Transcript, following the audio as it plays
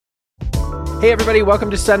Hey everybody, welcome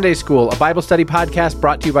to Sunday School, a Bible study podcast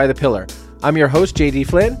brought to you by The Pillar. I'm your host, J.D.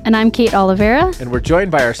 Flynn. And I'm Kate Oliveira. And we're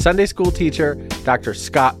joined by our Sunday school teacher, Dr.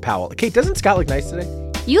 Scott Powell. Kate, doesn't Scott look nice today?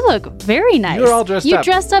 You look very nice. You're all dressed up. You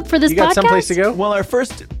dressed up for this podcast? You got someplace to go? Well, our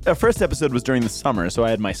first episode was during the summer, so I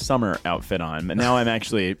had my summer outfit on, but now I'm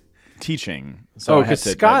actually teaching. So because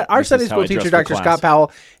Scott, our Sunday school teacher, Dr. Scott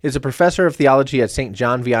Powell, is a professor of theology at St.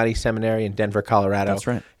 John Vianney Seminary in Denver, Colorado. That's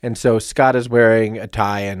right. And so Scott is wearing a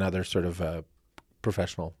tie and other sort of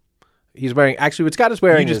professional. He's wearing, actually what Scott is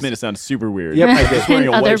wearing You just made it sound super weird. Yep, I did. He's wearing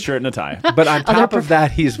a white shirt and a tie. But on top of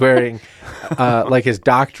that, he's wearing like his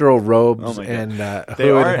doctoral robes and they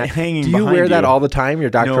are hanging behind you. Do you wear that all the time, your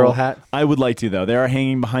doctoral hat? I would like to, though. They are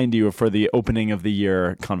hanging behind you for the opening of the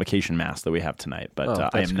year convocation mass that we have tonight,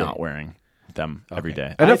 but I am not wearing them every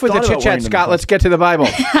day. Enough with the chit-chat, Scott. Let's get to the Bible.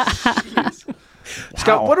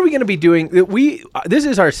 Scott, what are we going to be doing? This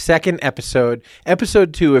is our second episode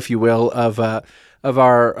 2, if you will, of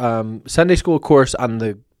our Sunday school course on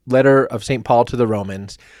the letter of St. Paul to the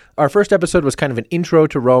Romans. Our first episode was kind of an intro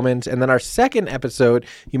to Romans, and then our second episode,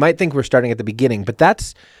 you might think we're starting at the beginning, but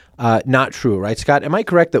that's not true, right, Scott? Am I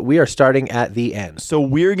correct that we are starting at the end? So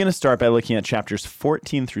we're going to start by looking at chapters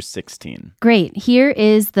 14 through 16. Great. Here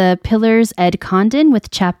is the Pillars Ed Condon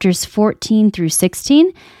with chapters 14 through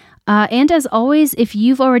 16. And as always, if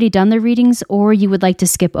you've already done the readings or you would like to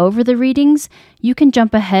skip over the readings, you can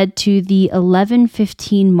jump ahead to the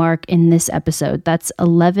 11:15 mark in this episode. That's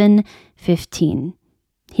 11:15.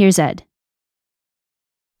 Here's Ed.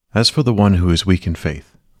 As for the one who is weak in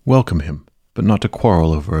faith, welcome him, but not to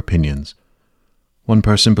quarrel over opinions. One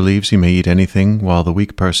person believes he may eat anything, while the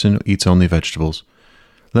weak person eats only vegetables.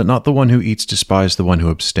 Let not the one who eats despise the one who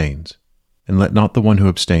abstains, and let not the one who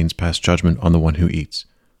abstains pass judgment on the one who eats,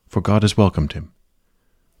 for God has welcomed him.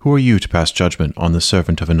 Who are you to pass judgment on the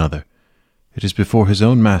servant of another? It is before his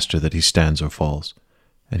own master that he stands or falls,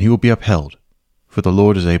 and he will be upheld, for the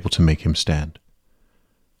Lord is able to make him stand.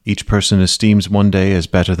 Each person esteems one day as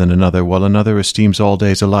better than another, while another esteems all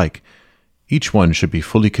days alike. Each one should be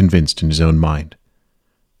fully convinced in his own mind.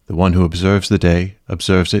 The one who observes the day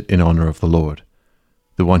observes it in honor of the Lord.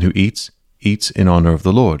 The one who eats, eats in honor of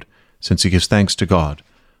the Lord, since he gives thanks to God,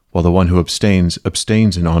 while the one who abstains,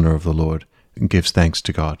 abstains in honor of the Lord, and gives thanks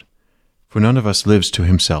to God. For none of us lives to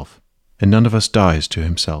himself, and none of us dies to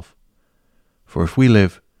himself. For if we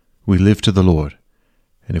live to the Lord,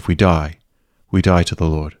 and if we die to the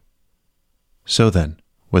Lord. So then,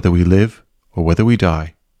 whether we live or whether we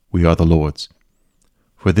die, we are the Lord's.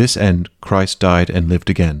 For this end Christ died and lived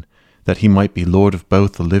again, that he might be Lord of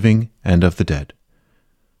both the living and of the dead.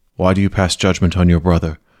 Why do you pass judgment on your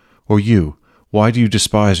brother? Or you, why do you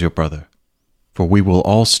despise your brother? For we will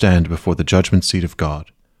all stand before the judgment seat of God.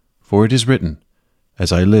 For it is written,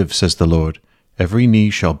 As I live, says the Lord, every knee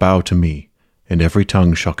shall bow to me, and every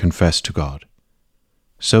tongue shall confess to God.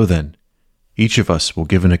 So then, each of us will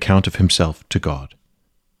give an account of himself to God.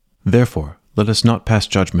 Therefore, let us not pass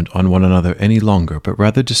judgment on one another any longer, but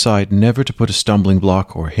rather decide never to put a stumbling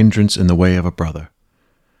block or hindrance in the way of a brother.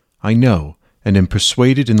 I know, and am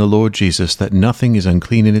persuaded in the Lord Jesus that nothing is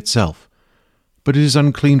unclean in itself, but it is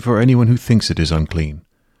unclean for anyone who thinks it is unclean.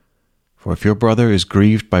 For if your brother is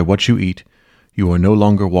grieved by what you eat, you are no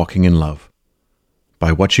longer walking in love.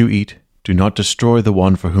 By what you eat, do not destroy the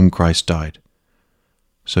one for whom Christ died.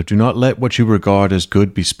 So do not let what you regard as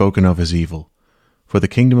good be spoken of as evil. For the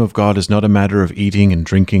kingdom of God is not a matter of eating and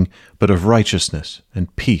drinking, but of righteousness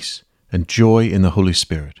and peace and joy in the Holy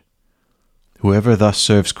Spirit. Whoever thus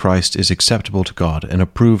serves Christ is acceptable to God and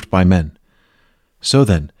approved by men. So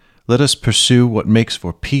then, let us pursue what makes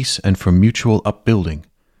for peace and for mutual upbuilding.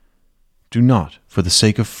 Do not, for the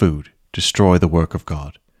sake of food, destroy the work of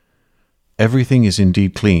God. Everything is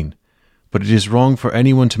indeed clean, but it is wrong for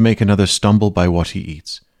anyone to make another stumble by what he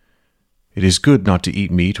eats. It is good not to eat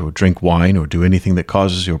meat or drink wine or do anything that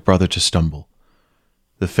causes your brother to stumble.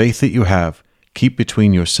 The faith that you have, keep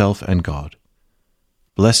between yourself and God.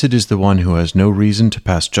 Blessed is the one who has no reason to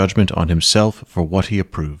pass judgment on himself for what he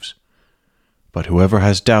approves. But whoever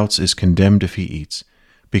has doubts is condemned if he eats,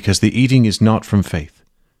 because the eating is not from faith.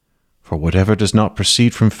 For whatever does not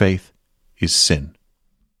proceed from faith is sin.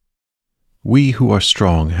 We who are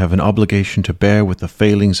strong have an obligation to bear with the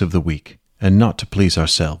failings of the weak, and not to please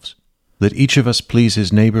ourselves. Let each of us please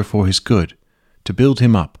his neighbor for his good, to build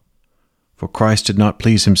him up. For Christ did not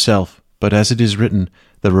please himself, but as it is written,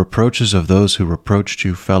 the reproaches of those who reproached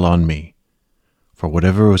you fell on me. For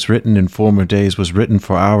whatever was written in former days was written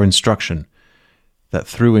for our instruction, that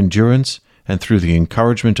through endurance and through the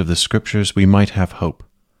encouragement of the Scriptures we might have hope.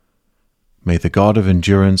 May the God of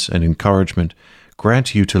endurance and encouragement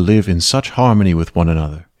grant you to live in such harmony with one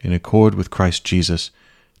another, in accord with Christ Jesus,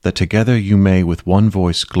 that together you may with one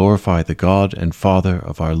voice glorify the God and Father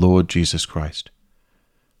of our Lord Jesus Christ.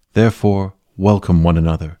 Therefore, welcome one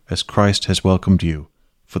another, as Christ has welcomed you,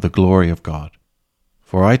 for the glory of God.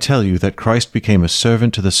 For I tell you that Christ became a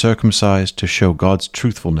servant to the circumcised to show God's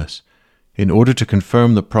truthfulness, in order to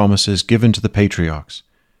confirm the promises given to the patriarchs,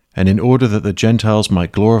 and in order that the Gentiles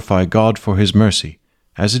might glorify God for his mercy,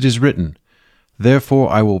 as it is written, Therefore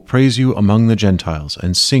I will praise you among the Gentiles,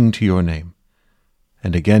 and sing to your name.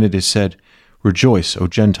 And again it is said, Rejoice, O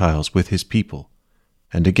Gentiles, with his people.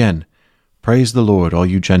 And again, Praise the Lord, all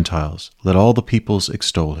you Gentiles, let all the peoples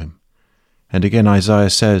extol him. And again Isaiah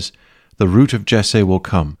says, The root of Jesse will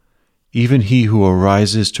come, even he who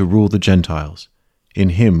arises to rule the Gentiles. In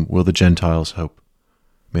him will the Gentiles hope.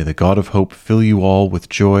 May the God of hope fill you all with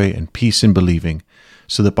joy and peace in believing,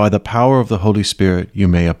 so that by the power of the Holy Spirit you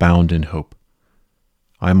may abound in hope.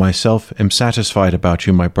 I myself am satisfied about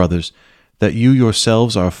you, my brothers, that you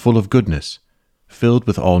yourselves are full of goodness, filled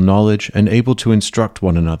with all knowledge, and able to instruct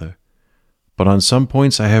one another. But on some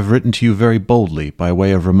points I have written to you very boldly by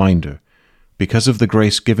way of reminder, because of the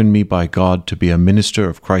grace given me by God to be a minister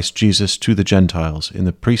of Christ Jesus to the Gentiles in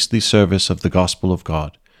the priestly service of the gospel of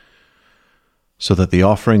God, so that the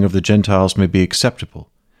offering of the Gentiles may be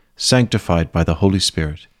acceptable, sanctified by the Holy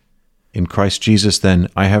Spirit. In Christ Jesus, then,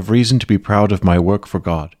 I have reason to be proud of my work for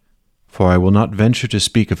God, for I will not venture to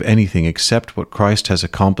speak of anything except what Christ has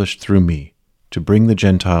accomplished through me, to bring the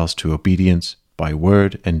Gentiles to obedience by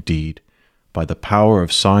word and deed, by the power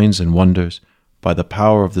of signs and wonders, by the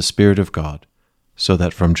power of the Spirit of God, so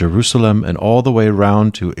that from Jerusalem and all the way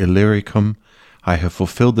round to Illyricum I have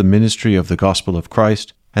fulfilled the ministry of the gospel of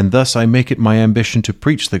Christ, and thus I make it my ambition to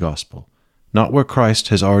preach the gospel, not where Christ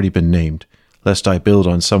has already been named, lest I build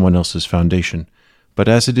on someone else's foundation, but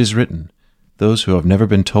as it is written, Those who have never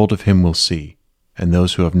been told of him will see, and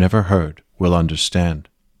those who have never heard will understand.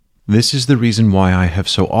 This is the reason why I have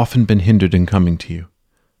so often been hindered in coming to you.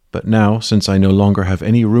 But now, since I no longer have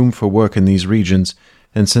any room for work in these regions,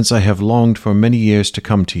 and since I have longed for many years to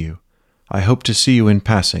come to you, I hope to see you in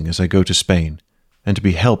passing as I go to Spain, and to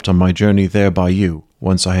be helped on my journey there by you,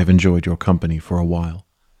 once I have enjoyed your company for a while.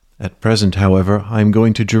 At present, however, I am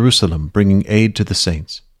going to Jerusalem, bringing aid to the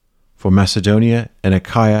saints. For Macedonia and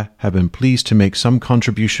Achaia have been pleased to make some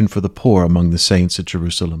contribution for the poor among the saints at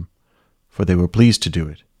Jerusalem, for they were pleased to do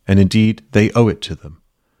it, and indeed they owe it to them.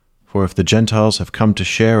 For if the Gentiles have come to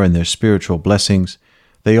share in their spiritual blessings,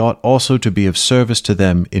 they ought also to be of service to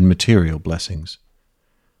them in material blessings.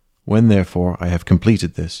 When therefore I have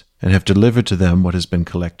completed this, and have delivered to them what has been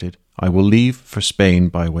collected, I will leave for Spain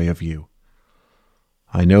by way of you.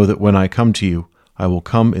 I know that when I come to you, I will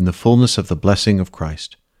come in the fullness of the blessing of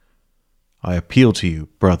Christ. I appeal to you,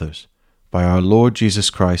 brothers, by our Lord Jesus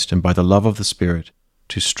Christ and by the love of the Spirit,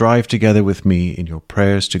 to strive together with me in your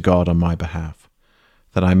prayers to God on my behalf,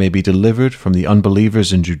 that I may be delivered from the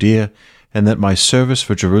unbelievers in Judea, and that my service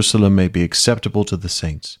for Jerusalem may be acceptable to the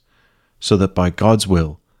saints, so that by God's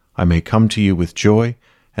will I may come to you with joy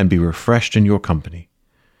and be refreshed in your company.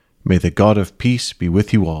 May the God of peace be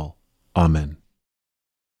with you all. Amen.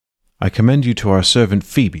 I commend you to our servant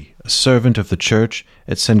Phoebe, a servant of the church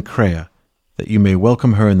at Cenchrea, that you may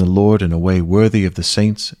welcome her in the Lord in a way worthy of the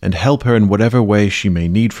saints, and help her in whatever way she may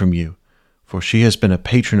need from you, for she has been a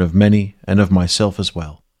patron of many and of myself as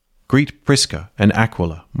well. Greet Prisca and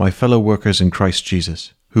Aquila, my fellow workers in Christ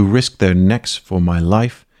Jesus, who risked their necks for my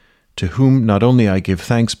life, to whom not only I give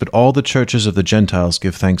thanks, but all the churches of the Gentiles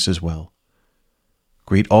give thanks as well.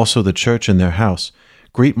 Greet also the church in their house.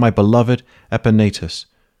 Greet my beloved Epaenetus,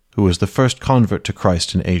 who was the first convert to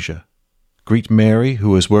Christ in Asia. Greet Mary,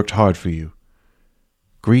 who has worked hard for you.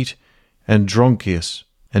 Greet Andronicus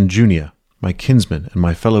and Junia, my kinsmen and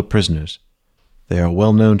my fellow prisoners. They are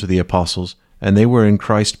well known to the apostles, and they were in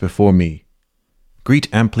Christ before me.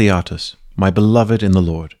 Greet Ampliatus, my beloved in the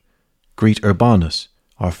Lord. Greet Urbanus,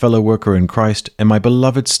 our fellow worker in Christ, and my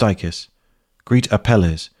beloved Stichus. Greet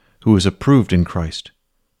Apelles, who is approved in Christ.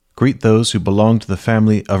 Greet those who belong to the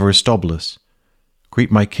family of Aristobulus.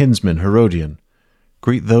 Greet my kinsman Herodion.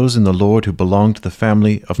 Greet those in the Lord who belong to the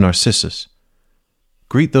family of Narcissus.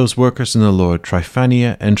 Greet those workers in the Lord,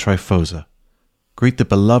 Tryphania and Tryphosa. Greet the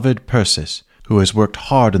beloved Persis, who has worked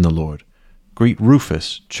hard in the Lord. Greet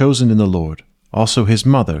Rufus, chosen in the Lord, also his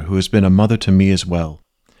mother, who has been a mother to me as well.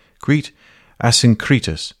 Greet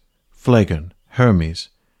Asyncritus, Phlegon, Hermes,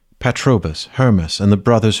 Patrobas, Hermas, and the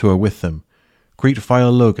brothers who are with them. Greet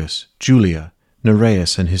Philologus, Julia,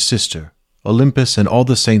 Nereus and his sister, Olympus and all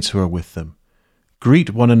the saints who are with them. Greet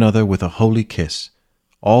one another with a holy kiss.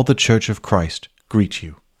 All the church of Christ greet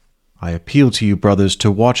you. I appeal to you, brothers, to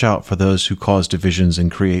watch out for those who cause divisions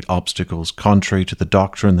and create obstacles contrary to the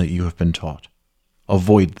doctrine that you have been taught.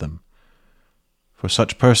 Avoid them. For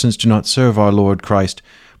such persons do not serve our Lord Christ,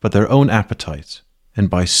 but their own appetites, and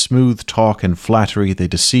by smooth talk and flattery they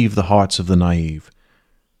deceive the hearts of the naive.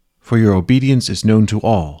 For your obedience is known to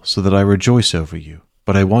all, so that I rejoice over you.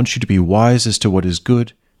 But I want you to be wise as to what is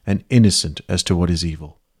good, and innocent as to what is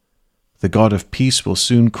evil. The God of peace will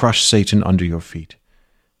soon crush Satan under your feet.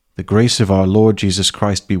 The grace of our Lord Jesus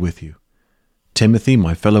Christ be with you. Timothy,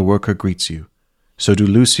 my fellow worker, greets you. So do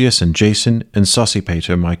Lucius and Jason and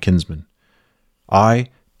Sosipater, my kinsmen. I,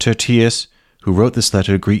 Tertius, who wrote this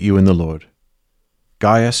letter, greet you in the Lord.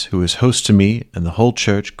 Gaius, who is host to me and the whole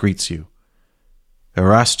church, greets you.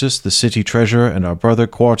 Erastus, the city treasurer, and our brother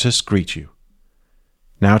Quartus greet you.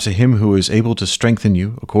 Now to him who is able to strengthen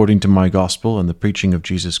you, according to my gospel and the preaching of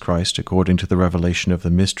Jesus Christ, according to the revelation of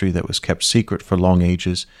the mystery that was kept secret for long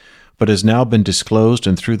ages, but has now been disclosed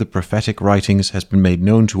and through the prophetic writings has been made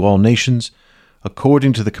known to all nations,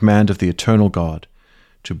 according to the command of the eternal God,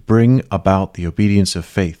 to bring about the obedience of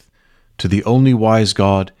faith. To the only wise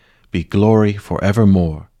God be glory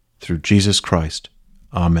forevermore, through Jesus Christ.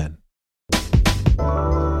 Amen.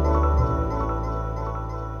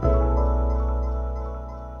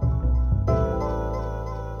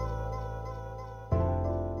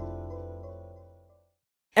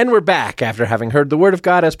 And we're back after having heard the word of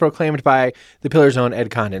God as proclaimed by the Pillar's own Ed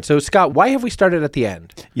Condon. So, Scott, why have we started at the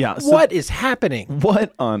end? Yeah. So what is happening?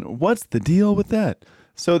 What's the deal with that?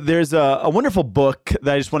 So there's a wonderful book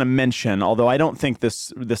that I just want to mention, although I don't think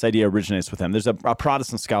this idea originates with him. There's a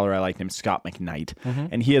Protestant scholar I like named Scott McKnight,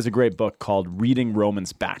 and he has a great book called Reading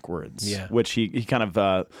Romans Backwards, which he kind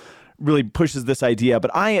of really pushes this idea.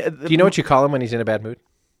 But do you know what you call him when he's in a bad mood?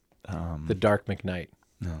 The Dark McKnight.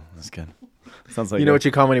 No, that's good. Sounds like you know what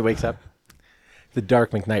you call him when he wakes up? The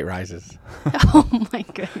Dark McKnight Rises. Oh my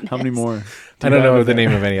goodness! How many more? I don't know the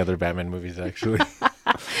name of any other Batman movies, actually.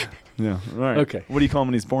 Yeah. All right. Okay. What do you call him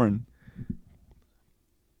when he's born?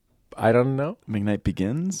 I don't know. McKnight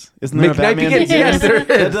Begins? Isn't there a McKnight Batman Begins, yes, there is.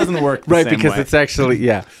 That doesn't work the Right, same because way. it's actually,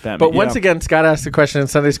 Batman, but once again, Scott asked a question in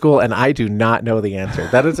Sunday school, and I do not know the answer.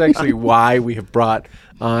 That is actually why we have brought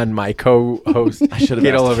on my co-host,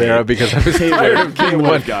 Kate Oliveira, because I was tired of being the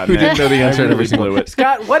one who didn't know the answer to every single one.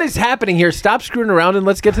 Scott, what is happening here? Stop screwing around and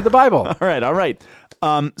let's get to the Bible. All right.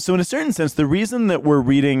 So in a certain sense, the reason that we're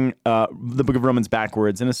reading the book of Romans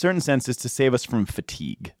backwards, in a certain sense, is to save us from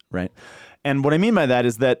fatigue, right? And what I mean by that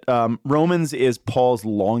is that Romans is Paul's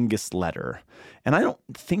longest letter. And I don't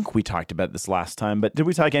think we talked about this last time, but did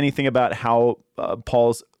we talk anything about how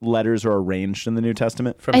Paul's letters are arranged in the New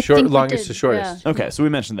Testament? From longest to shortest. Yeah. Okay, so we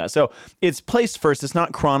mentioned that. So it's placed first. It's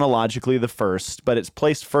not chronologically the first, but it's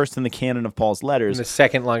placed first in the canon of Paul's letters. And the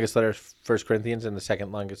second longest letter is 1 Corinthians, and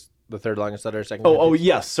the third longest letter is 2 Oh, Corinthians.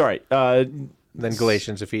 yes, sorry. Then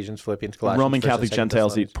Galatians, Ephesians, Philippians, Colossians. Roman 1st and Catholic 2nd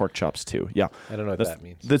Gentiles Thessalonians. eat pork chops too. Yeah. I don't know what that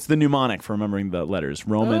means. That's the mnemonic for remembering the letters.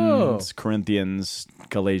 Romans, Corinthians,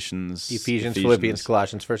 Galatians, Ephesians, Philippians,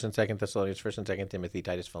 Colossians, 1st and 2nd Thessalonians, 1st and 2nd Timothy,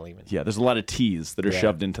 Titus, Philemon. Yeah, there's a lot of T's that are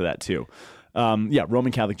shoved into that too.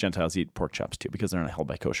 Roman Catholic Gentiles eat pork chops too because they're not held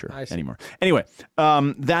by kosher anymore. Anyway,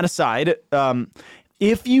 that aside,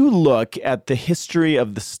 if you look at the history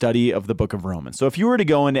of the study of the book of Romans, so if you were to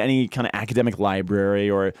go into any kind of academic library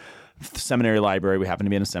or seminary library, we happen to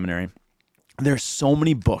be in a seminary, there's so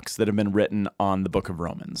many books that have been written on the book of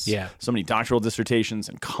Romans. Yeah. So many doctoral dissertations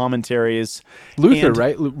and commentaries. Luther,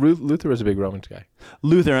 right? Luther was a big Romans guy.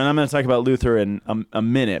 Luther, and I'm going to talk about Luther in a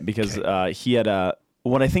minute because he had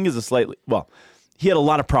what I think is he had a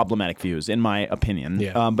lot of problematic views, in my opinion.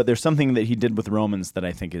 Yeah. But there's something that he did with Romans that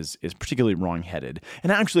I think is particularly wrong-headed.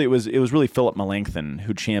 And actually, it was really Philip Melanchthon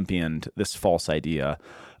who championed this false idea,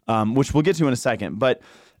 which we'll get to in a second. But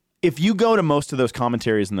if you go to most of those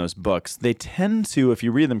commentaries in those books, they tend to, if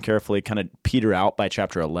you read them carefully, kind of peter out by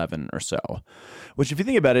chapter 11 or so, which if you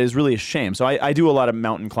think about it is really a shame. So I do a lot of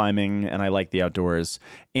mountain climbing and I like the outdoors.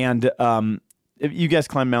 And you guys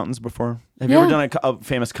climbed mountains before? Have you ever done a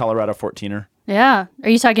famous Colorado 14er? Yeah. Are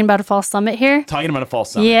you talking about a false summit here? Talking about a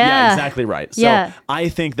false summit. Yeah. Exactly right. So I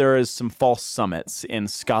think there is some false summits in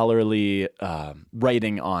scholarly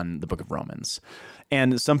writing on the book of Romans.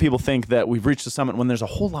 And some people think that we've reached the summit when there's a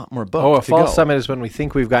whole lot more book a to false go. summit is when we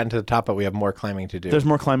think we've gotten to the top, but we have more climbing to do. There's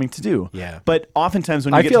more climbing to do. Yeah. But oftentimes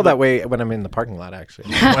when you I get feel to that way when I'm in the parking lot, actually.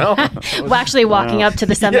 Well, We're actually walking up to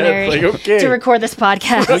the seminary to record this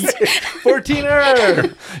podcast.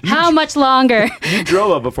 14er! How much longer? You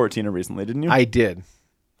drove up a 14er recently, didn't you? I did.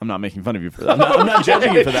 I'm not making fun of you for that. I'm not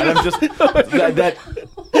judging you for that. I'm just that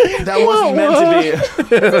wasn't meant to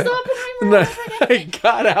be. This is all And I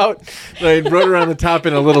got out and I rode around the top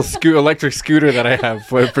in a little electric scooter that I have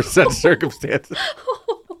for such circumstances.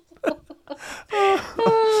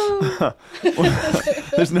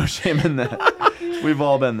 There's no shame in that. We've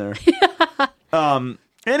all been there.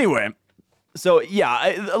 Anyway, so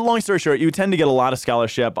yeah, long story short, you tend to get a lot of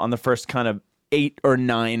scholarship on the first kind of 8 or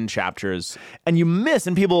 9 chapters, and you miss,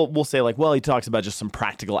 and people will say like, well, he talks about just some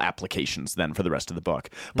practical applications then for the rest of the book.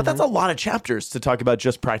 But that's a lot of chapters to talk about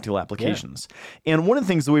just practical applications. Yeah. And one of the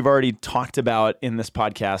things that we've already talked about in this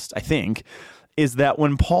podcast, I think, is that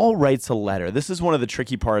when Paul writes a letter, this is one of the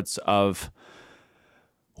tricky parts of,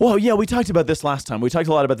 well, yeah, we talked about this last time. We talked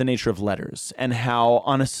a lot about the nature of letters and how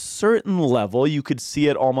on a certain level you could see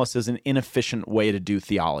it almost as an inefficient way to do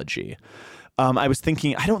theology. I was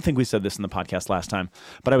thinking, I don't think we said this in the podcast last time,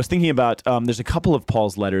 but I was thinking about there's a couple of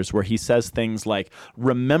Paul's letters where he says things like,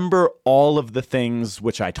 remember all of the things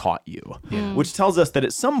which I taught you, which tells us that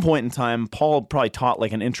at some point in time, Paul probably taught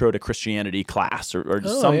like an intro to Christianity class or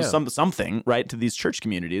something, right, to these church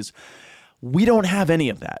communities. We don't have any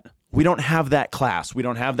of that. We don't have that class. We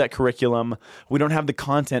don't have that curriculum. We don't have the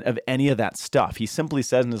content of any of that stuff. He simply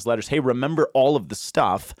says in his letters, hey, remember all of the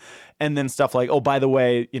stuff. And then stuff like, oh, by the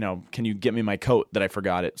way, can you get me my coat that I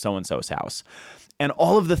forgot at so-and-so's house? And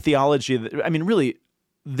all of the theology, really,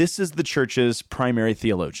 this is the church's primary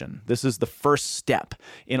theologian. This is the first step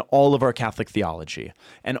in all of our Catholic theology.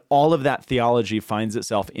 And all of that theology finds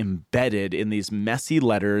itself embedded in these messy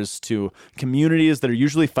letters to communities that are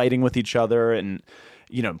usually fighting with each other and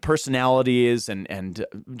personalities and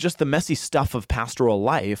just the messy stuff of pastoral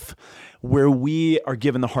life, where we are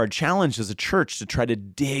given the hard challenge as a church to try to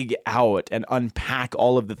dig out and unpack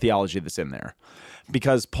all of the theology that's in there.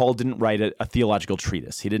 Because Paul didn't write a theological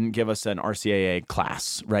treatise. He didn't give us an RCIA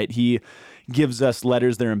class, right? He gives us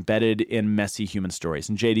letters that are embedded in messy human stories.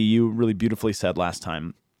 And JD, you really beautifully said last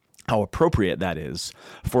time how appropriate that is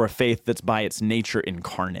for a faith that's by its nature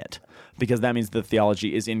incarnate, because that means the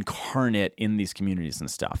theology is incarnate in these communities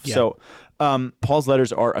and stuff. Yeah. So Paul's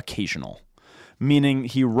letters are occasional, meaning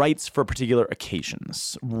he writes for particular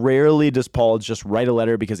occasions. Rarely does Paul just write a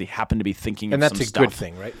letter because he happened to be thinking of some stuff. And that's a good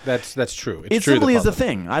thing, right? That's true. It simply is a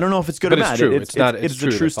thing. I don't know if it's good or bad. It's true. It's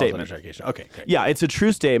a true statement. Okay. Great. Yeah, it's a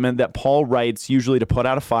true statement that Paul writes usually to put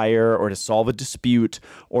out a fire or to solve a dispute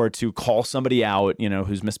or to call somebody out,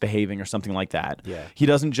 who's misbehaving or something like that. Yeah. He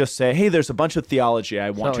doesn't just say, hey, there's a bunch of theology I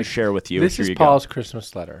want to share with you. This is Paul's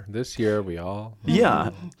Christmas letter. This year we all... Yeah.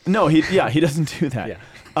 No, he doesn't do that.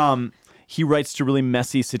 Yeah. He writes to really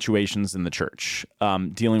messy situations in the church,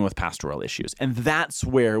 dealing with pastoral issues. And that's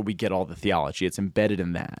where we get all the theology. It's embedded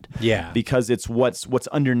in that. Yeah. Because it's what's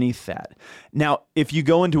underneath that. Now, if you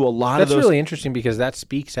go into a lot of those... That's really interesting because that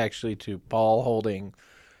speaks actually to Paul holding...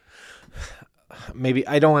 Maybe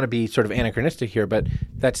I don't want to be sort of anachronistic here, but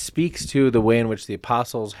that speaks to the way in which the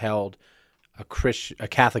apostles held a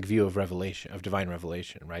Catholic view of revelation, of divine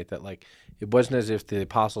revelation, right? That like it wasn't as if the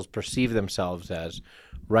apostles perceived themselves as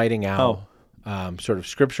writing out sort of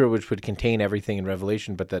scripture which would contain everything in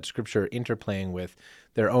Revelation, but that scripture interplaying with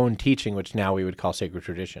their own teaching, which now we would call sacred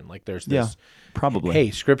tradition. Like there's this, probably.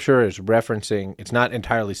 Hey, scripture is referencing, it's not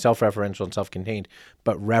entirely self-referential and self-contained,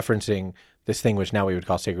 but referencing this thing which now we would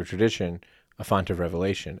call sacred tradition, a font of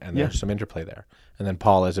revelation, and there's some interplay there. And then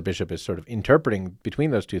Paul, as a bishop, is sort of interpreting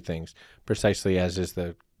between those two things, precisely as is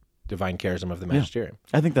the divine charism of the magisterium.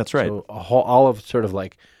 I think that's right. So all of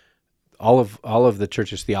the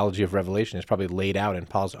church's theology of revelation is probably laid out in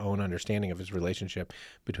Paul's own understanding of his relationship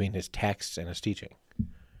between his texts and his teaching.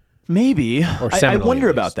 Maybe. I wonder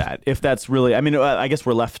about that. If that's really, I guess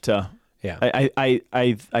we're left to... Yeah,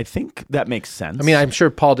 I think that makes sense. I'm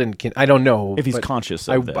sure Paul didn't. I don't know if he's conscious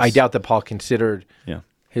of this. I doubt that Paul considered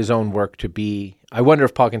his own work to be. I wonder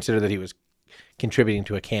if Paul considered that he was contributing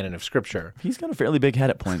to a canon of Scripture. He's got a fairly big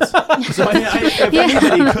head at points. So if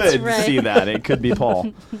anybody could see that, it could be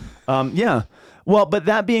Paul. Well, but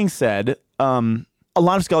that being said, a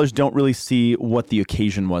lot of scholars don't really see what the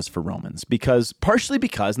occasion was for Romans partially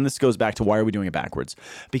because, and this goes back to why are we doing it backwards?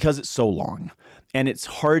 Because it's so long. And it's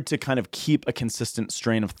hard to kind of keep a consistent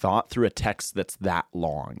strain of thought through a text that's that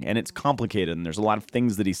long. And it's complicated, and there's a lot of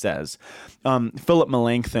things that he says. Philip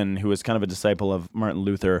Melanchthon, who was kind of a disciple of Martin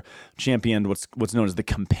Luther, championed what's known as the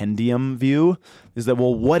compendium view, is that,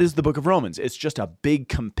 well, what is the book of Romans? It's just a big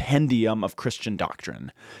compendium of Christian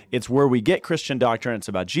doctrine. It's where we get Christian doctrine. It's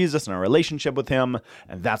about Jesus and our relationship with him,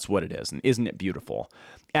 and that's what it is. And isn't it beautiful?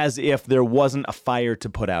 As if there wasn't a fire to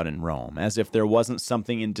put out in Rome, as if there wasn't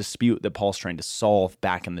something in dispute that Paul's trying to solve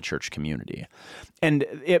back in the church community. And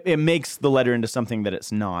it makes the letter into something that it's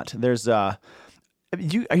not. There's are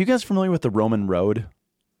you guys familiar with the Roman road?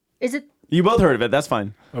 Is it You both heard of it. That's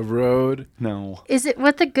fine. A road. No. Is it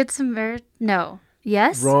what the Good Samaritan? No.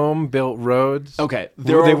 Yes? Rome built roads. Okay.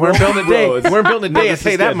 They weren't built in a day. roads. They weren't built in a day. I this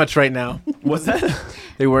say is that good. much right now. What's that?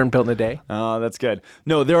 They weren't built in a day. Oh, that's good.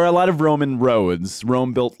 No, there are a lot of Roman roads.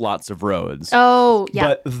 Rome built lots of roads. Oh, yeah.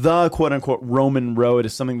 But the quote unquote Roman road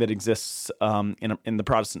is something that exists in the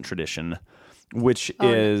Protestant tradition, which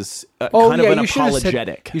is kind of an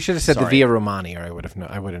apologetic. You should have said the Via Romani, or I would have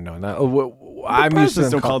known. I'm used to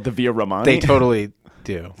Protestants them don't call it the Via Romani. They totally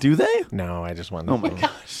do. Do they? No, I just want. Oh my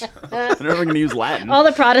gosh! They're never going to use Latin. All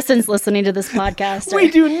the Protestants listening to this podcast We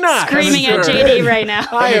do not. screaming at JD right now.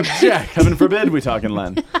 I object. Heaven forbid we talk in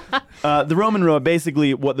Latin. The Roman road,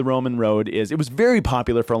 basically what the Roman road is, it was very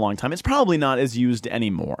popular for a long time. It's probably not as used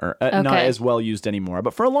anymore, not as well used anymore.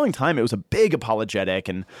 But for a long time, it was a big apologetic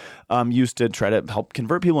and used to try to help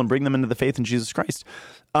convert people and bring them into the faith in Jesus Christ.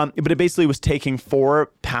 But it basically was taking 4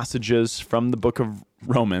 passages from the book of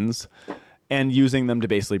Romans and using them to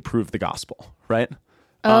basically prove the gospel, right?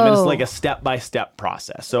 And it's like a step-by-step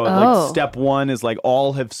process. So like step 1 is like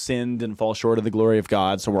all have sinned and fall short of the glory of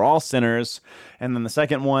God. So we're all sinners. And then the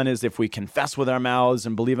second one is if we confess with our mouths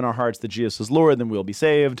and believe in our hearts that Jesus is Lord, then we'll be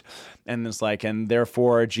saved. And it's like, and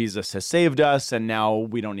therefore Jesus has saved us, and now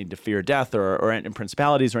we don't need to fear death or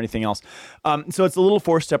principalities or anything else. So it's a little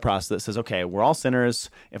 4-step process that says, okay, we're all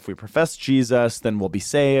sinners. If we profess Jesus, then we'll be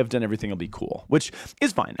saved and everything will be cool, which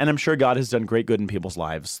is fine. And I'm sure God has done great good in people's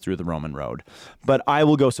lives through the Roman road. But I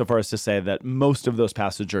will go so far as to say that most of those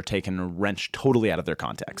passages are taken and wrenched totally out of their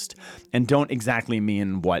context and don't exactly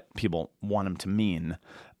mean what people want them to mean.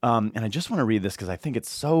 And I just want to read this because I think it's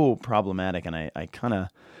so problematic, and I kind of,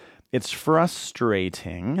 it's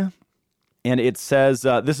frustrating. And it says,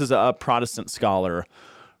 this is a Protestant scholar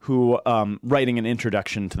who, writing an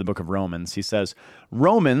introduction to the book of Romans, he says,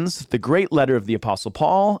 Romans, the great letter of the Apostle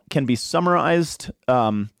Paul, can be summarized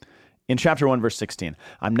in chapter 1, verse 16.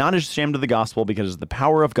 I'm not ashamed of the gospel because it's the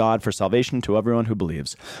power of God for salvation to everyone who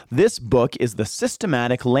believes. This book is the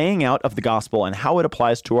systematic laying out of the gospel and how it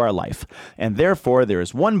applies to our life. And therefore, there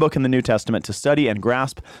is one book in the New Testament to study and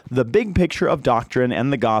grasp the big picture of doctrine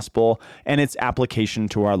and the gospel and its application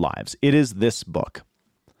to our lives. It is this book,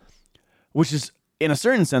 which is, in a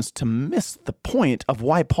certain sense, to miss the point of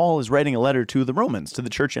why Paul is writing a letter to the Romans, to the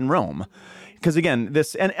church in Rome. Because again,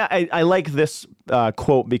 I like this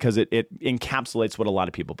quote because it encapsulates what a lot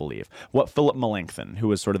of people believe. What Philip Melanchthon, who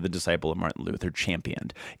was sort of the disciple of Martin Luther,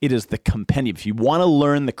 championed. It is the compendium. If you want to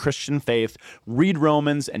learn the Christian faith, read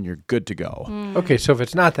Romans and you're good to go. Okay, so if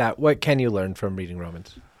it's not that, what can you learn from reading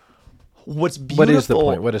Romans? What's beautiful, what is the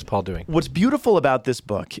point? What is Paul doing? What's beautiful about this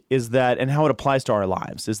book is that, and how it applies to our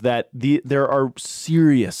lives, is that there are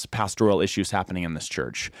serious pastoral issues happening in this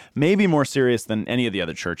church. Maybe more serious than any of the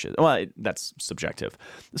other churches. Well, that's subjective.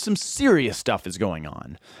 Some serious stuff is going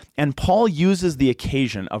on. And Paul uses the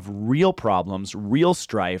occasion of real problems, real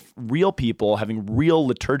strife, real people having real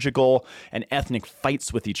liturgical and ethnic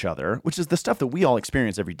fights with each other, which is the stuff that we all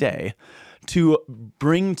experience every day, to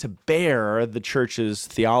bring to bear the church's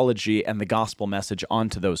theology and the gospel message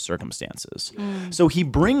onto those circumstances. So he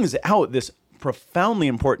brings out this profoundly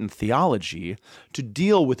important theology to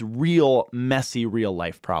deal with real, messy,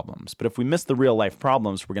 real-life problems. But if we miss the real-life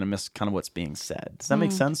problems, we're going to miss kind of what's being said. Does that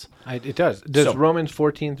make sense? It does. Does Romans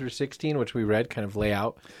 14 through 16, which we read, kind of lay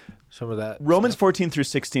out some of that? Romans 14 through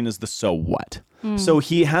 16 is the so what. So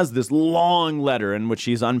he has this long letter in which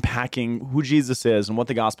he's unpacking who Jesus is and what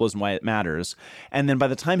the gospel is and why it matters. And then by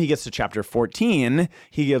the time he gets to chapter 14,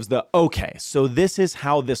 he gives okay, so this is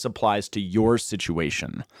how this applies to your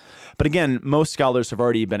situation. But again, most scholars have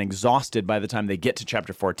already been exhausted by the time they get to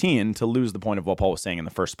chapter 14 to lose the point of what Paul was saying in the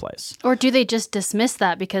first place. Or do they just dismiss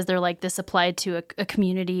that because they're like, this applied to a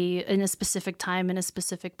community in a specific time, in a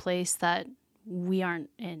specific place that we aren't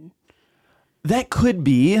in? That could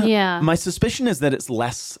be. Yeah. My suspicion is that it's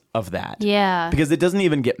less of that. Yeah. Because it doesn't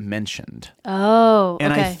even get mentioned. Oh,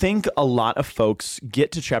 And okay. I think a lot of folks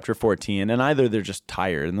get to chapter 14 and either they're just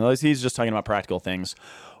tired and he's just talking about practical things,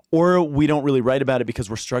 or we don't really write about it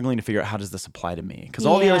because we're struggling to figure out how does this apply to me? Because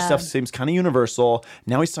all the other Yeah. stuff seems kind of universal.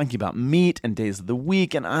 Now he's talking about meat and days of the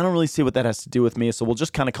week, and I don't really see what that has to do with me, so we'll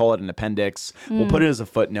just kind of call it an appendix. We'll put it as a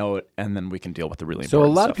footnote, and then we can deal with the really So a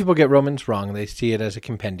important lot stuff. of people get Romans wrong. They see it as a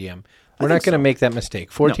compendium. We're not going to make that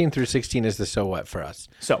mistake. 14 through 16 is the so what for us.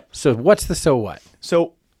 So what's the so what?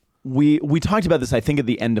 So we talked about this, I think, at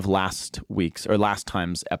the end of last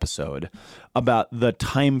time's episode about the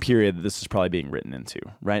time period that this is probably being written into,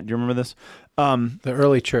 right? Do you remember this? The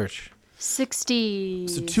early church. 60.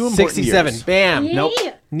 So 2 important 67. years. Bam. Nope.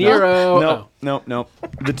 Nero. No.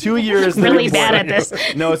 The 2 years that Really are bad at important-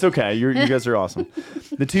 this. No, it's okay. You guys are awesome.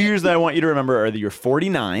 The 2 years that I want you to remember are the year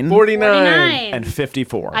 49 49. and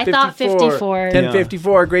 54. I thought 54.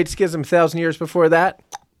 1054. Great Schism. 1,000 years before that.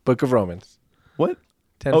 Book of Romans. What?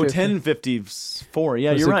 1054.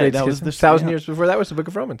 Yeah, you're right. That was the 1,000 years before that was the Book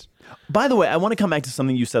of Romans. By the way, I want to come back to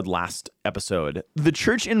something you said last episode. The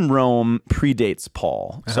church in Rome predates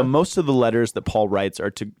Paul. So most of the letters that Paul writes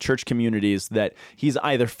are to church communities that he's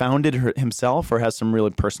either founded himself or has some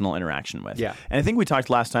really personal interaction with. Yeah. And I think we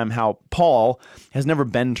talked last time how Paul has never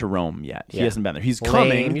been to Rome yet. He hasn't been there. He's Lame.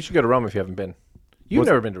 coming. You should go to Rome if you haven't been. You've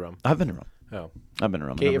never been to Rome. I've been to Rome. Oh. I've been to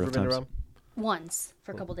Rome Kate, a you number ever of been to times. Rome? Once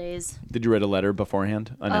for a couple days. Did you write a letter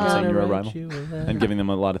beforehand announcing your arrival and giving them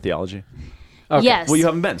a lot of theology? Okay. Yes. Well, you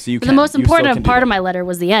haven't been, so you The can. most You still important can do part that. of my letter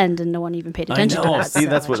was the end, and no one even paid I attention know. to that. See,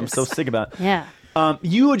 that's so what I'm so sick about. Yeah.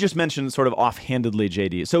 You had just mentioned sort of offhandedly,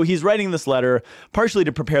 JD. So he's writing this letter partially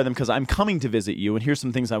to prepare them because I'm coming to visit you, and here's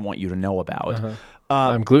some things I want you to know about.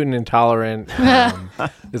 I'm gluten intolerant.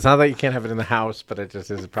 It's not that you can't have it in the house, but it just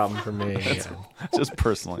is a problem for me. Just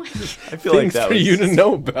personally, I feel like Things that for was you to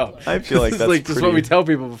know about. I feel like This is that's like just what we tell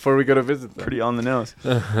people before we go to visit them. pretty on the nose.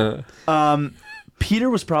 Peter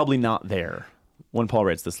was probably not there when Paul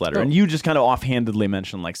writes this letter, and you just kind of offhandedly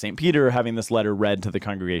mentioned like St. Peter having this letter read to the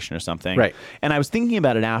congregation or something. Right. And I was thinking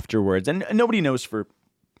about it afterwards, and nobody knows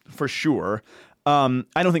for sure. I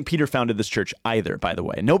don't think Peter founded this church either, by the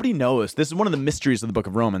way. Nobody knows. This is one of the mysteries of the book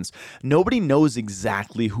of Romans. Nobody knows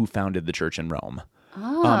exactly who founded the church in Rome.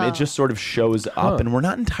 It just sort of shows up, and we're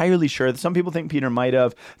not entirely sure. Some people think Peter might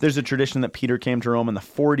have. There's a tradition that Peter came to Rome in the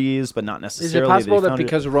 40s, but not Is necessarily. it possible that founded-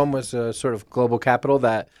 because Rome was a sort of global capital,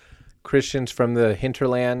 that Christians from the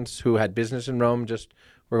hinterlands who had business in Rome just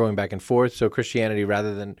were going back and forth? So Christianity,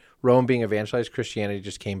 rather than Rome being evangelized, Christianity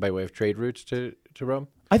just came by way of trade routes to Rome?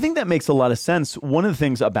 I think that makes a lot of sense. One of the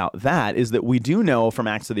things about that is that we do know from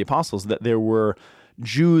Acts of the Apostles that there were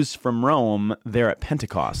Jews from Rome there at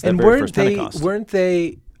Pentecost, that And very first Pentecost. weren't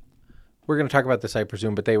they, we're going to talk about this, I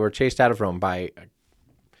presume, but they were chased out of Rome by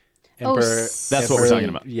Emperor. That's what we're talking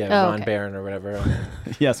about. Yeah, Oh, Von okay. Baron or whatever.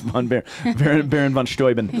 Yes, von Baron von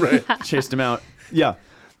Steuben chased him out. Yeah.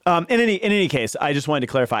 In any case, I just wanted to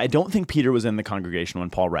clarify. I don't think Peter was in the congregation when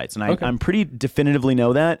Paul writes, and I'm pretty definitively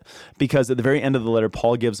know that because at the very end of the letter,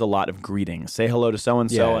 Paul gives a lot of greetings. Say hello to so and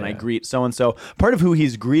so, and I greet so and so. Part of who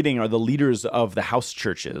he's greeting are the leaders of the house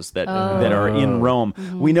churches that are in Rome.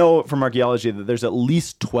 We know from archaeology that there's at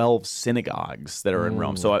least 12 synagogues that are in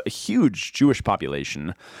Rome, so a huge Jewish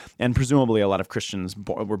population, and presumably a lot of Christians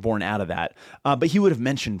were born out of that. But he would have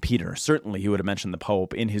mentioned Peter. Certainly, he would have mentioned the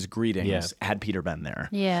Pope in his greetings had Peter been there.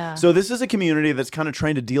 Yeah. So this is a community that's kind of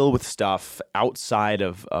trying to deal with stuff outside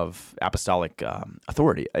of apostolic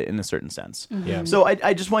authority in a certain sense. Yeah. So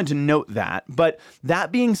I just wanted to note that. But that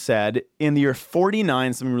being said, in the year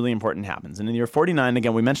 49, something really important happens. And in the year 49,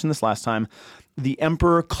 again, we mentioned this last time, the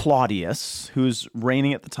Emperor Claudius, who's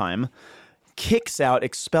reigning at the time,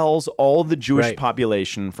 expels all the Jewish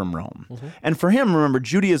population from Rome. And for him, remember,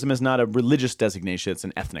 Judaism is not a religious designation, it's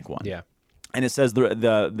an ethnic one. Yeah. And it says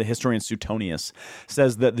the historian Suetonius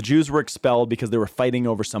says that the Jews were expelled because they were fighting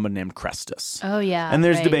over someone named Chrestus. Oh, yeah. And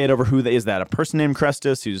there's right. debate over is that a person named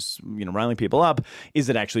Chrestus who's riling people up? Is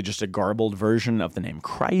it actually just a garbled version of the name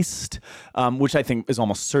Christ? Which I think is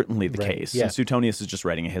almost certainly the case. Yeah. And Suetonius is just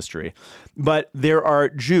writing a history. But there are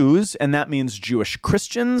Jews, and that means Jewish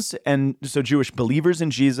Christians, and so Jewish believers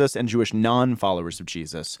in Jesus and Jewish non-followers of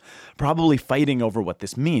Jesus, probably fighting over what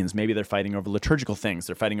this means. Maybe they're fighting over liturgical things.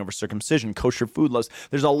 They're fighting over circumcision, kosher food laws.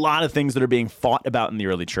 There's a lot of things that are being fought about in the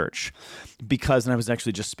early church because, and I was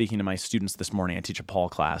actually just speaking to my students this morning. I teach a Paul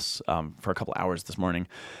class for a couple hours this morning.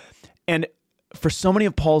 And for so many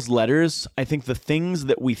of Paul's letters, I think the things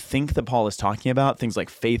that we think that Paul is talking about, things like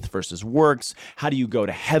faith versus works, how do you go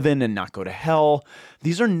to heaven and not go to hell?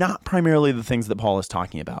 These are not primarily the things that Paul is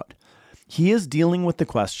talking about. He is dealing with the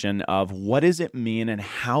question of what does it mean and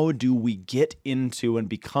how do we get into and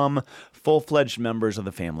become full-fledged members of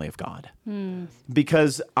the family of God?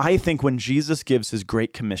 Because I think when Jesus gives his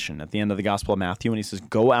great commission at the end of the Gospel of Matthew and he says,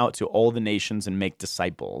 go out to all the nations and make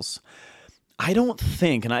disciples, I don't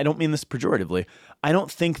think, and I don't mean this pejoratively, I don't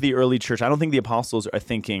think the early church, I don't think the apostles are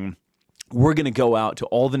thinking, we're going to go out to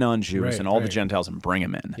all the non-Jews and all the Gentiles and bring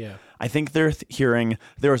them in. Yeah. I think they're hearing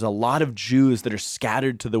there's a lot of Jews that are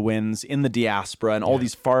scattered to the winds in the diaspora and all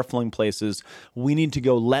these far-flung places. We need to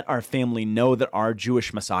go let our family know that our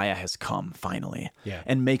Jewish Messiah has come finally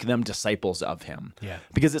and make them disciples of him. Yeah.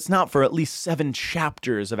 Because it's not for at least 7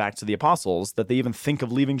 chapters of Acts of the Apostles that they even think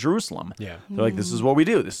of leaving Jerusalem. Yeah. They're like, this is what we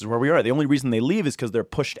do. This is where we are. The only reason they leave is because they're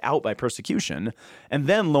pushed out by persecution. And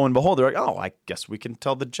then, lo and behold, they're like, oh, I guess we can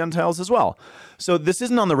tell the Gentiles as well. So this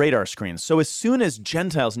isn't on the radar screen. So as soon as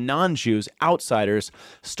Gentiles, non-Jews, outsiders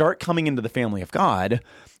start coming into the family of God,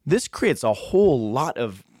 this creates a whole lot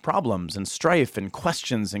of problems and strife and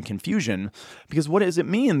questions and confusion, because what does it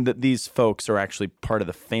mean that these folks are actually part of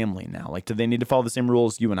the family now? Like, do they need to follow the same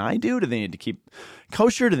rules you and I do? Do they need to keep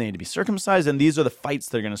kosher? Do they need to be circumcised? And these are the fights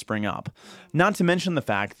that are going to spring up. Not to mention the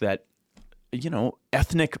fact that, you know,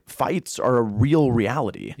 ethnic fights are a real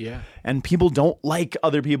reality. Yeah. And people don't like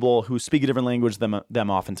other people who speak a different language than them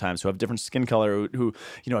oftentimes, who have different skin color, who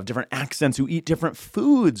you know, have different accents, who eat different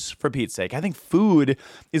foods, for Pete's sake. I think food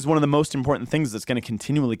is one of the most important things that's going to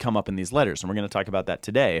continually come up in these letters, and we're going to talk about that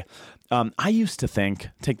today. I used to think,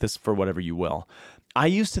 take this for whatever you will, I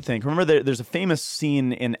used to think, remember there's a famous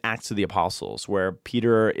scene in Acts of the Apostles where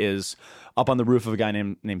Peter is up on the roof of a guy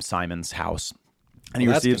named Simon's house. And he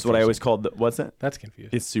receives what I always called what's it? That's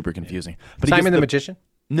confusing. It's super confusing. But Simon the magician?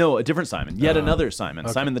 No, a different Simon. Yet another Simon.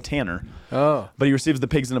 Okay. Simon the tanner. Oh. But he receives the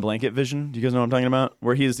pigs in a blanket vision. Do you guys know what I'm talking about?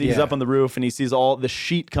 Where he's up on the roof and he sees all the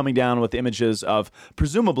sheet coming down with images of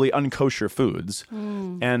presumably unkosher foods.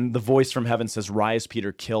 And the voice from heaven says, "Rise,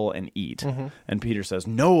 Peter, kill and eat." And Peter says,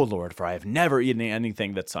 "No, Lord, for I have never eaten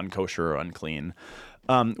anything that's unkosher or unclean."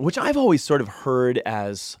 Which I've always sort of heard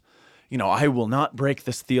as, you know, I will not break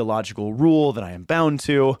this theological rule that I am bound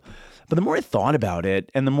to. But the more I thought about it,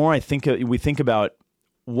 and the more we think about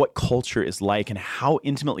what culture is like and how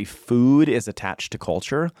intimately food is attached to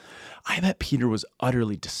culture, I bet Peter was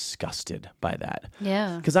utterly disgusted by that.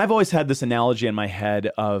 Yeah. Because I've always had this analogy in my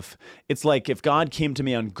head of, it's like if God came to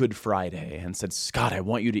me on Good Friday and said, "Scott, I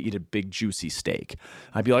want you to eat a big juicy steak."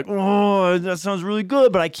 I'd be like, "Oh, that sounds really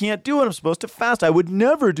good, but I can't do it. I'm supposed to fast. I would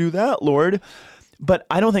never do that, Lord." But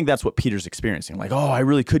I don't think that's what Peter's experiencing. Like, "Oh, I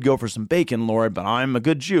really could go for some bacon, Lord, but I'm a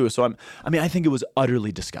good Jew." So I think it was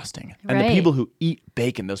utterly disgusting. And the people who eat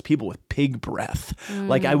bacon, those people with pig breath,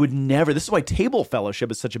 like I would never, this is why table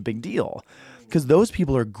fellowship is such a big deal. Because those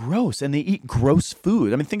people are gross and they eat gross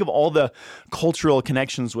food. I mean, think of all the cultural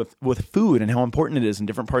connections with food and how important it is in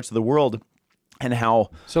different parts of the world. And how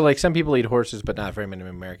so, like, some people eat horses, but not very many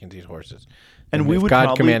Americans eat horses. And we if would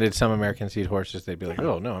God commanded some Americans to eat horses, they'd be like,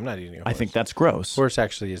 "Oh no, I'm not eating a horse." I think that's gross. Horse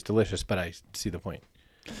actually is delicious, but I see the point.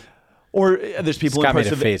 Or there's people in parts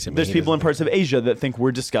of Asia that think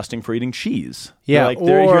we're disgusting for eating cheese. Yeah,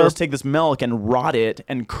 here, let's take this milk and rot it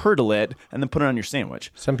and curdle it and then put it on your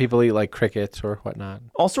sandwich. Some people eat like crickets or whatnot.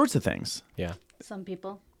 All sorts of things. Yeah. Some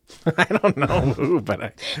people. I don't know who, but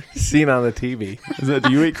I've seen on the TV.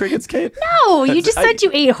 Do you eat crickets, Kate? No, you just said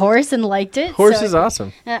you ate horse and liked it. Horse is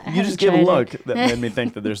awesome. You just gave a look that made me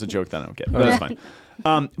think that there's a joke that I don't get. But that's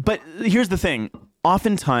fine. But here's the thing.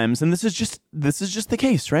 Oftentimes, and this is just the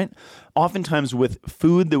case, right? Oftentimes with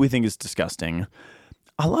food that we think is disgusting,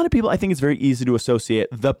 a lot of people, I think it's very easy to associate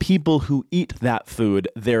the people who eat that food,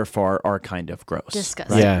 therefore, are kind of gross.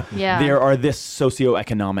 Disgusting. Right? Yeah. They are this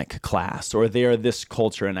socioeconomic class, or they are this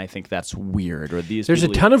culture, and I think that's weird. Or there's a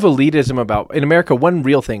ton of elitism about, in America, one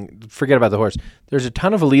real thing, forget about the horse, there's a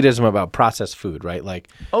ton of elitism about processed food, right? Like,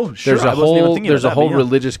 oh, sure. There's a whole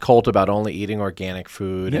religious cult about only eating organic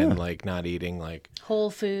food and like not eating like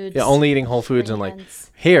whole foods. Yeah, only eating whole foods and like,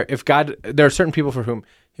 here, there are certain people for whom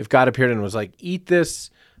if God appeared and was like, "Eat this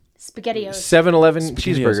SpaghettiOs 7-Eleven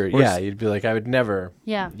cheeseburger," yeah, you'd be like, I would never.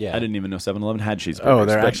 Yeah. I didn't even know 7-Eleven had cheeseburgers. Oh,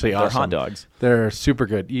 they're actually awesome. They're hot dogs. They're super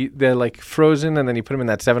good. They're like frozen, and then you put them in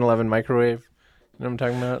that 7-Eleven microwave. You know what I'm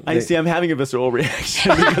talking about? I'm having a visceral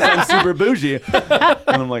reaction because I'm super bougie, and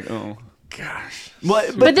I'm like, oh gosh.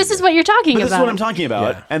 But this is what you're talking about. This is what I'm talking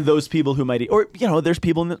about. Yeah. And those people who might eat, or there's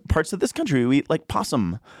people in the parts of this country who eat like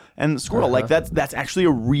possum and squirrel. Like that's actually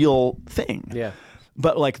a real thing. Yeah.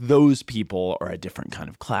 But like those people are a different kind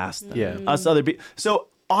of class than us other people. So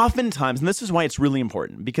oftentimes, and this is why it's really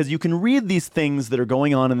important, because you can read these things that are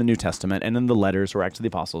going on in the New Testament and in the letters or Acts of the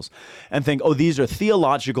Apostles and think, oh, these are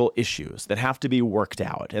theological issues that have to be worked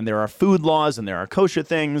out. And there are food laws and there are kosher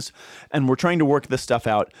things, and we're trying to work this stuff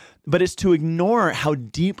out. But it's to ignore how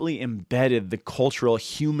deeply embedded the cultural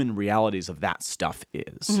human realities of that stuff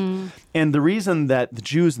is. And the reason that the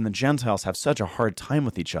Jews and the Gentiles have such a hard time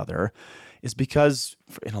with each other is because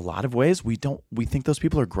in a lot of ways we think those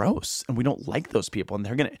people are gross and we don't like those people, and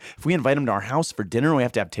if we invite them to our house for dinner and we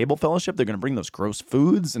have to have table fellowship, they're going to bring those gross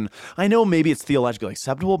foods. And I know maybe it's theologically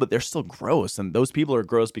acceptable, but they're still gross, and those people are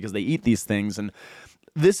gross because they eat these things. And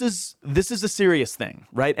this is a serious thing,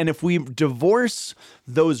 right? And if we divorce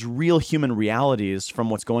those real human realities from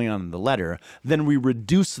what's going on in the letter, then we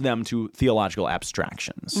reduce them to theological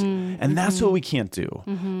abstractions. And that's what we can't do.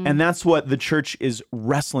 And that's what the church is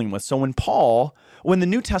wrestling with. So when the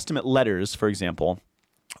New Testament letters, for example,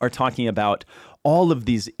 are talking about all of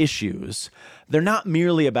these issues, they're not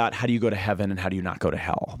merely about how do you go to heaven and how do you not go to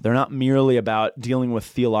hell. They're not merely about dealing with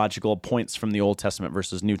theological points from the Old Testament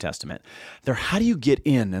versus New Testament. They're how do you get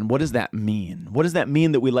in, and what does that mean? What does that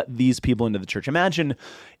mean that we let these people into the church? Imagine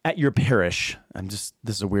at your parish, this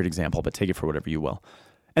is a weird example, but take it for whatever you will.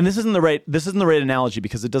 And this isn't the right analogy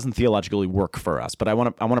because it doesn't theologically work for us, but I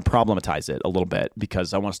want to problematize it a little bit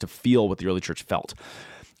because I want us to feel what the early church felt.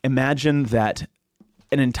 Imagine that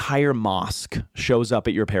an entire mosque shows up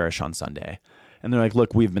at your parish on Sunday. And they're like,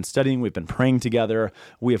 look, we've been studying, we've been praying together,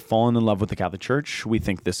 we have fallen in love with the Catholic Church, we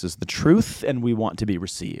think this is the truth, and we want to be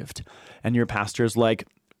received. And your pastor's like,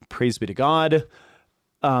 praise be to God,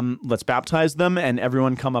 let's baptize them, and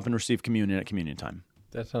everyone come up and receive communion at communion time.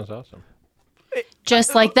 That sounds awesome.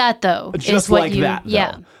 Just like that, though. Just like that, though.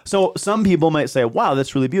 Yeah. So some people might say, wow,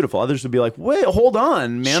 that's really beautiful. Others would be like, wait, hold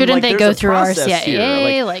on, man. Shouldn't they go through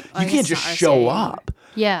RCIA? Like, you can't just show up.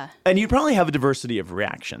 Yeah. And you probably have a diversity of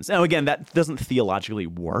reactions. Now, again, that doesn't theologically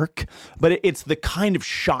work, but it's the kind of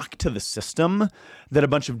shock to the system that a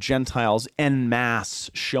bunch of Gentiles en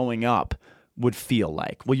masse showing up would feel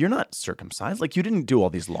like. Well, you're not circumcised. Like, you didn't do all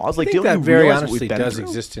these laws. Like, I think don't that you very realize what honestly we've been does through?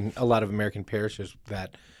 exist in a lot of American parishes.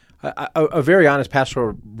 That a very honest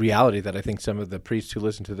pastoral reality that I think some of the priests who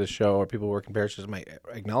listen to this show or people who work in parishes might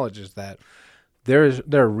acknowledge is that there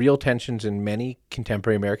are real tensions in many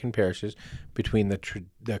contemporary American parishes between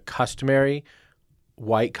the customary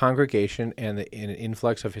white congregation and an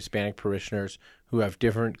influx of Hispanic parishioners who have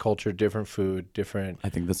different culture, different food, different I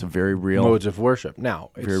think that's a very real modes of worship.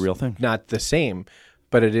 Now, it's very real thing. Not the same,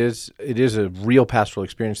 but it is a real pastoral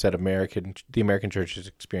experience that the American church is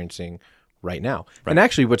experiencing right now. Right. And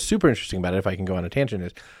actually, what's super interesting about it, if I can go on a tangent,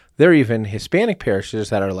 is there are even Hispanic parishes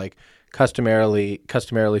that are like customarily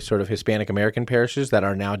sort of Hispanic American parishes that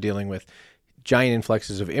are now dealing with giant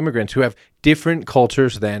influxes of immigrants who have different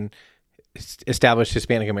cultures than established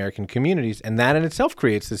Hispanic American communities, and that in itself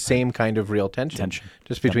creates the same kind of real tension.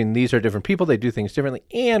 Just between these are different people, they do things differently,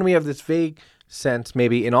 and we have this vague sense,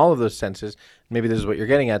 maybe in all of those senses, maybe this is what you're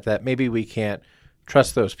getting at, that maybe we can't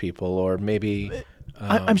trust those people, or maybe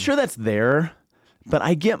I'm sure that's there. But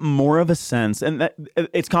I get more of a sense, and that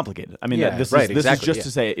it's complicated. I mean, this is just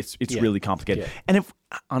to say it's really complicated. Yeah.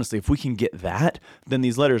 And if we can get that, then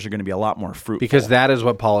these letters are going to be a lot more fruitful. Because that is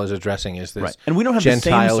what Paul is addressing, is this and we don't have the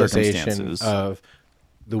same Gentilization circumstances of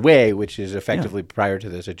the way, which is effectively prior to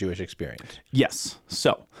this a Jewish experience. Yes.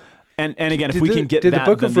 So, and again, if we can get that,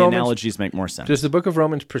 then the analogies make more sense. Does the book of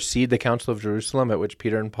Romans precede the Council of Jerusalem, at which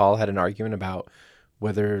Peter and Paul had an argument about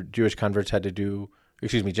whether Gentile converts had to do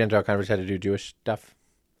Jewish stuff?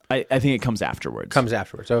 I think it comes afterwards.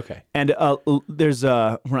 Okay. And there's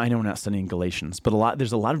I know we're not studying Galatians, but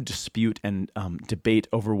there's a lot of dispute and debate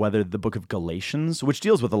over whether the book of Galatians, which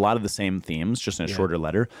deals with a lot of the same themes, just in a shorter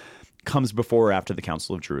letter, comes before or after the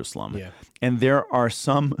Council of Jerusalem. Yeah. And there are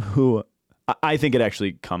some who I think it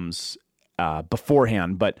actually comes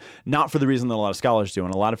beforehand, but not for the reason that a lot of scholars do.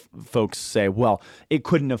 And a lot of folks say, well, it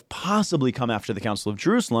couldn't have possibly come after the Council of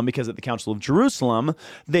Jerusalem, because at the Council of Jerusalem,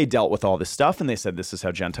 they dealt with all this stuff, and they said this is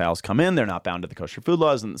how Gentiles come in. They're not bound to the kosher food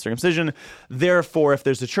laws and the circumcision. Therefore, if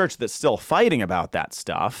there's a church that's still fighting about that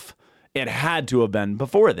stuff, it had to have been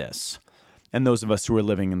before this. And those of us who are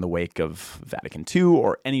living in the wake of Vatican II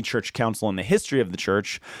or any church council in the history of the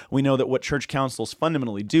church, we know that what church councils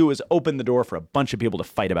fundamentally do is open the door for a bunch of people to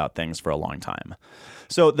fight about things for a long time.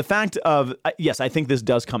 So the fact of, yes, I think this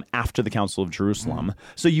does come after the Council of Jerusalem.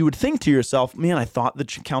 So you would think to yourself, man, I thought the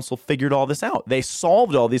council figured all this out. They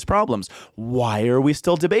solved all these problems. Why are we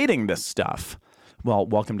still debating this stuff? Well,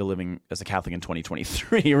 welcome to living as a Catholic in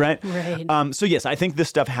 2023, right? Right. So yes, I think this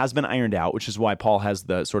stuff has been ironed out, which is why Paul has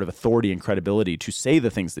the sort of authority and credibility to say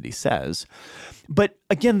the things that he says. But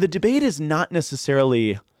again, the debate is not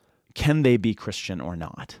necessarily can they be Christian or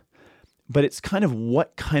not, but it's kind of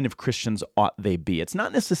what kind of Christians ought they be. It's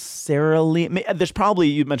not necessarily, there's probably,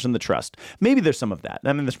 you mentioned the trust. Maybe there's some of that.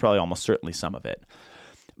 I mean, there's probably almost certainly some of it.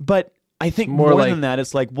 But I think more than that,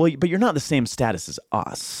 it's like, well, but you're not the same status as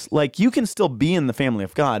us. Like, you can still be in the family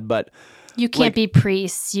of God, but You can't be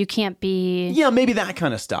priests. You can't be... Yeah, maybe that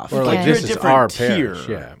kind of stuff. Or like, you're this a is different our tier. parish,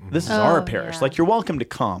 yeah. This is our parish. yeah. Like, you're welcome to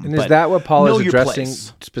come. And but is that what Paul know is your addressing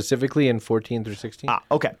place. specifically in 14 through 16?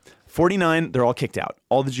 Okay. 49, they're all kicked out.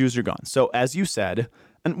 All the Jews are gone. So as you said,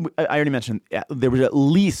 and I already mentioned, there was at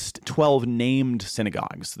least 12 named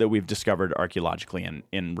synagogues that we've discovered archaeologically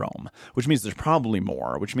in Rome, which means there's probably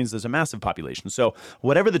more, which means there's a massive population. So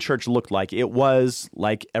whatever the church looked like, it was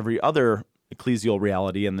like every other ecclesial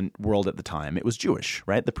reality in the world at the time. It was Jewish,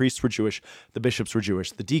 right? The priests were Jewish, the bishops were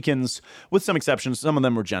Jewish, the deacons, with some exceptions, some of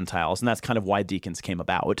them were Gentiles, and that's kind of why deacons came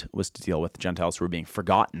about, was to deal with the Gentiles who were being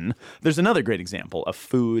forgotten. There's another great example of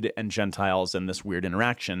food and Gentiles and this weird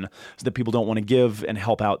interaction, so that people don't want to give and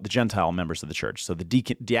help out the Gentile members of the church. So the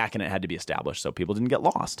diaconate had to be established so people didn't get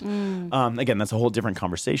lost. Again, that's a whole different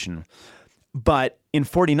conversation. But in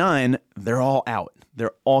 49, they're all out.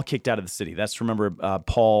 They're all kicked out of the city. That's, remember,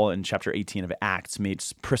 Paul in chapter 18 of Acts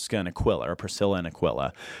meets Priscilla and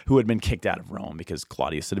Aquila, who had been kicked out of Rome because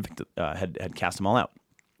Claudius had cast them all out.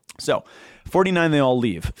 So, 49, they all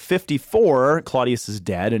leave. 54, Claudius is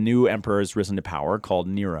dead. A new emperor has risen to power called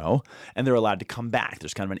Nero, and they're allowed to come back.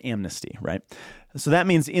 There's kind of an amnesty, right? So that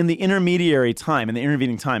means in the intervening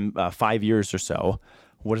time, 5 years or so,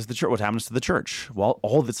 what is the church? What happens to the church? Well,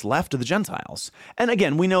 all that's left are the Gentiles. And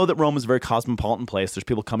again, we know that Rome is a very cosmopolitan place. There's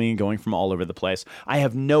people coming and going from all over the place. I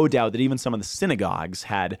have no doubt that even some of the synagogues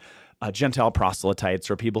had Gentile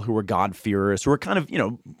proselytes or people who were God-fearers, who were kind of,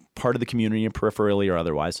 part of the community peripherally or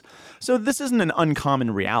otherwise. So this isn't an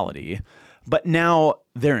uncommon reality. But now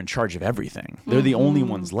they're in charge of everything. They're the only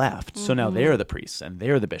ones left. So now they're the priests, and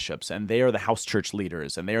they're the bishops, and they are the house church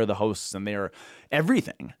leaders, and they are the hosts, and they are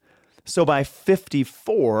everything. So by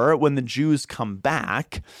 54, when the Jews come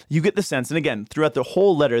back, you get the sense, and again, throughout the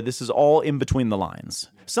whole letter, this is all in between the lines.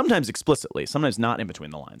 Sometimes explicitly, sometimes not in between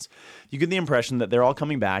the lines. You get the impression that they're all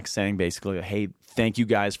coming back saying basically, hey, thank you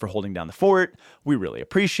guys for holding down the fort. We really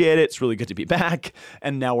appreciate it. It's really good to be back.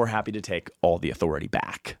 And now we're happy to take all the authority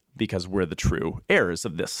back because we're the true heirs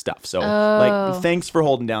of this stuff. So thanks for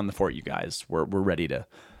holding down the fort, you guys. We're ready to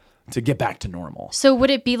get back to normal. So would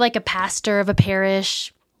it be like a pastor of a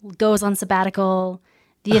parish goes on sabbatical,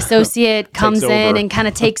 the associate comes in and kind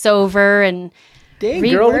of takes over and Dang,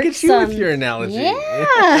 girl, look at you reworks with your analogy.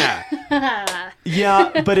 Yeah.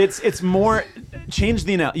 Yeah, but it's more, change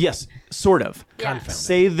the analogy. Yes, sort of. Yeah.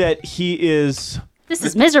 Say that he is... This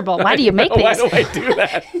is miserable. Why do you make Why these? do I do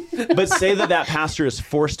that? But say that pastor is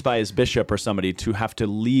forced by his bishop or somebody to have to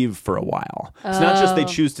leave for a while. It's not just they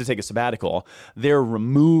choose to take a sabbatical. They're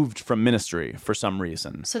removed from ministry for some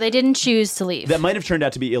reason. So they didn't choose to leave. That might have turned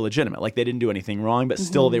out to be illegitimate. Like they didn't do anything wrong, but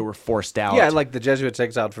still they were forced out. Yeah, like the Jesuits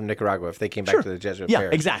exiled from Nicaragua. If they came back to the Jesuit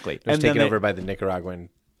parish. Exactly. It was And then taken over by the Nicaraguan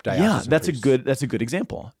diocesan Yeah, that's priests. a good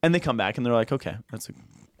example. And they come back and they're like, okay,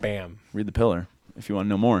 Bam. read the pillar if you want to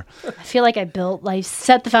know more. I feel like I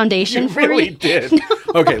set the foundation for Really you. did.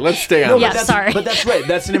 Okay, let's stay on. Yeah, this. sorry. But that's right.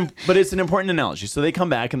 But it's an important analogy. So they come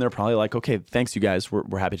back and they're probably like, okay, thanks you guys.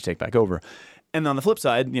 We're happy to take back over. And on the flip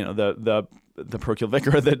side, the parochial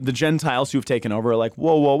vicar, the Gentiles who've taken over are like,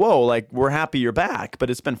 whoa, like we're happy you're back, but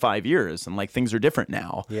it's been 5 years and like things are different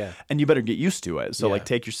now. Yeah. And you better get used to it. So like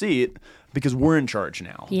take your seat because we're in charge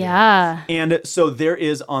now. Yeah. And so there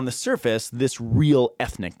is on the surface this real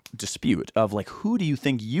ethnic dispute of like, who do you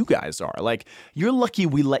think you guys are? Like, you're lucky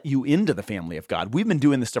we let you into the family of God. We've been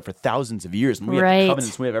doing this stuff for thousands of years and we have the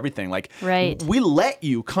covenants, we have everything. Like, we let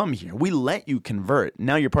you come here. We let you convert.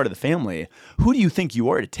 Now you're part of the family. Who do you think you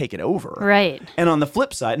are to take it over? Right. And on the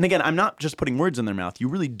flip side, and again, I'm not just putting words in their mouth. You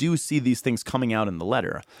really do see these things coming out in the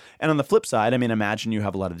letter. And on the flip side, I mean, imagine you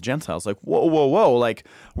have a lot of the Gentiles like, whoa, like,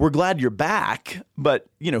 we're glad you're back, but,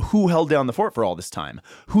 who held down the fort for all this time?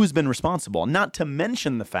 Who's been responsible? Not to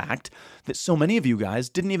mention the fact that so many of you guys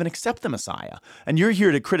didn't even accept the Messiah. And you're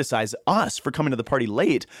here to criticize us for coming to the party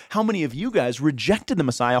late. How many of you guys rejected the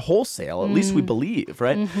Messiah wholesale? At least we believe,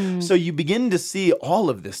 right? Mm-hmm. So you begin to see all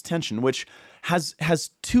of this tension, which has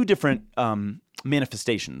two different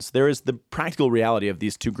manifestations. There is the practical reality of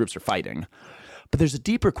these two groups are fighting. But there's a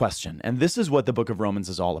deeper question, and this is what the book of Romans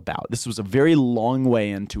is all about. This was a very long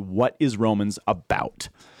way into what is Romans about.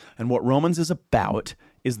 And what Romans is about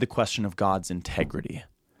is the question of God's integrity.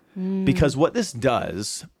 Because what this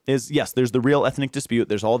does is, yes, there's the real ethnic dispute.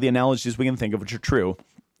 There's all the analogies we can think of which are true.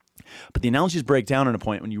 But the analogies break down at a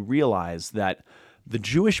point when you realize that the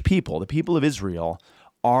Jewish people, the people of Israel,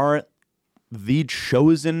 are the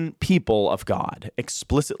chosen people of God,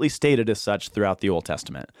 explicitly stated as such throughout the Old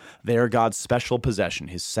Testament. They are God's special possession,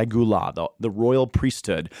 his segulah, the royal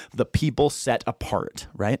priesthood, the people set apart,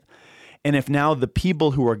 right? And if now the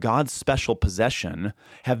people who are God's special possession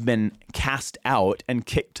have been cast out and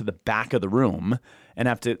kicked to the back of the room and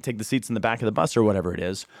have to take the seats in the back of the bus or whatever it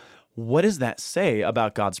is, what does that say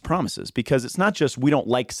about God's promises? Because it's not just we don't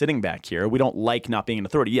like sitting back here, we don't like not being in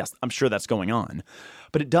authority. Yes, I'm sure that's going on.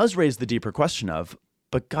 But it does raise the deeper question of,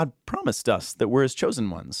 but God promised us that we're his chosen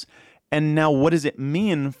ones. And now what does it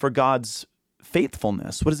mean for God's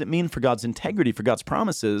faithfulness? What does it mean for God's integrity, for God's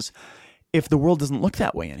promises, if the world doesn't look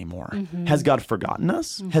that way anymore? Has God forgotten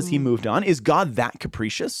us? Has he moved on? Is God that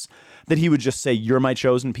capricious that he would just say, you're my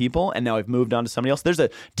chosen people, and now I've moved on to somebody else? There's a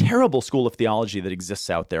terrible school of theology that exists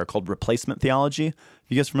out there called replacement theology.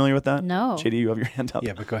 You guys familiar with that? No. JD, you have your hand up?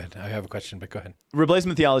 Yeah, but go ahead. I have a question, but go ahead.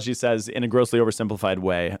 Replacement theology says, in a grossly oversimplified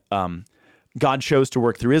way, God chose to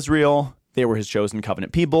work through Israel. They were his chosen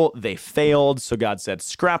covenant people. They failed. So God said,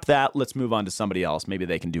 scrap that. Let's move on to somebody else. Maybe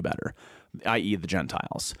they can do better, i.e. the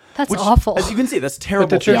Gentiles. That's awful. As you can see, that's terrible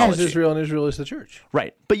But the church theology. is Israel, and Israel is the church.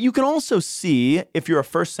 Right. But you can also see, if you're a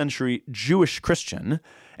first century Jewish Christian,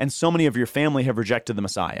 and so many of your family have rejected the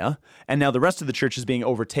Messiah, and now the rest of the church is being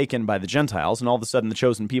overtaken by the Gentiles, and all of a sudden the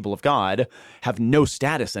chosen people of God have no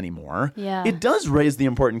status anymore. Yeah. It does raise the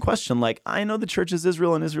important question, like, I know the church is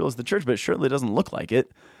Israel and Israel is the church, but it certainly doesn't look like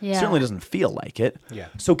it. Yeah. It certainly doesn't feel like it. Yeah.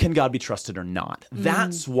 So can God be trusted or not?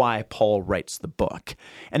 That's why Paul writes the book.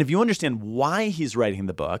 And if you understand why he's writing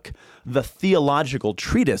the book, the theological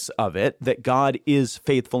treatise of it, that God is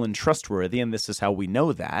faithful and trustworthy, and this is how we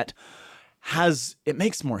know that, it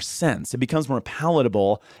makes more sense. It becomes more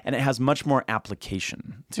palatable, and it has much more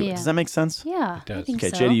application to it. Yeah. Does that make sense? Yeah, I does. think Okay,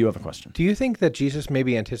 so. JD, you have a question. Do you think that Jesus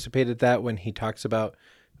maybe anticipated that when he talks about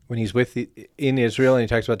when he's in Israel and he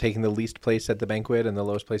talks about taking the least place at the banquet and the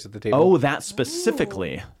lowest place at the table? Oh, that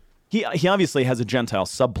specifically. He obviously has a Gentile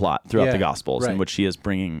subplot throughout Yeah, the Gospels in right. which he is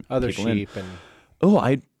bringing other people sheep in.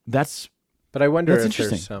 and. That's But I wonder That's if there's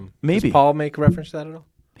interesting. some. Maybe. Does Paul make reference to that at all?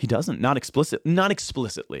 he doesn't, not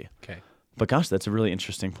explicitly. Okay. But gosh, that's a really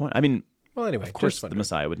interesting point. I mean, Well, anyway, of course just the wondering.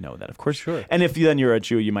 Messiah would know that. Of course. Sure. And if then you're a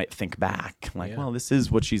Jew, you might think back, like, Yeah. well, this is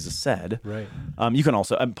what Jesus said. Right. You can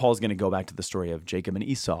also, Paul's going to go back to the story of Jacob and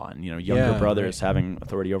Esau, and younger Yeah, brothers right. having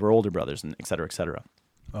authority over older brothers, and et cetera, et cetera.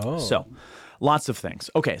 Oh. So, lots of things.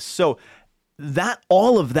 Okay, so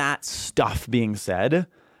all of that stuff being said,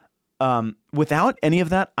 without any of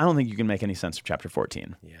that, I don't think you can make any sense of chapter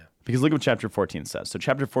 14. Yeah. Because look what chapter 14 says. So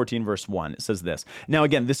chapter 14, verse 1, it says this. Now,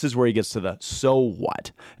 again, this is where he gets to the so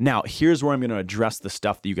what. Now, here's where I'm going to address the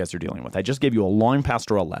stuff that you guys are dealing with. I just gave you a long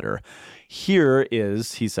pastoral letter. Here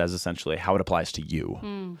is, he says, essentially, how it applies to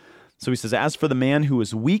you. So he says, as for the man who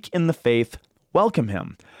is weak in the faith, welcome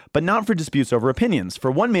him, but not for disputes over opinions.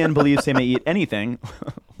 For one man believes he may eat anything.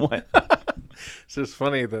 What? It's just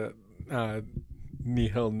funny that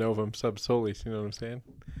nihil novum sub solis, you know what I'm saying?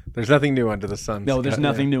 There's nothing new under the sun. No, there's Scott.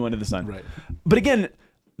 nothing Yeah. new under the sun. Right. But again,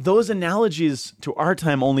 those analogies to our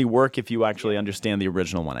time only work if you actually understand the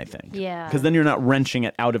original one, I think. Yeah. Because then you're not wrenching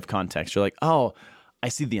it out of context. You're like, oh, I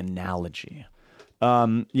see the analogy.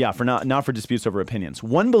 For not for disputes over opinions.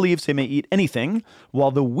 One believes he may eat anything,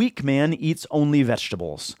 while the weak man eats only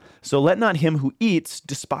vegetables. So let not him who eats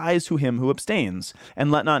despise him who abstains,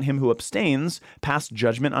 and let not him who abstains pass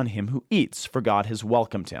judgment on him who eats, for God has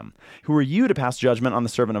welcomed him. Who are you to pass judgment on the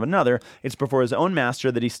servant of another? It's before his own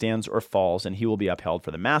master that he stands or falls, and he will be upheld,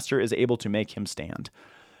 for the master is able to make him stand.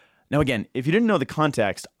 Now, again, if you didn't know the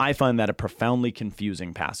context, I find that a profoundly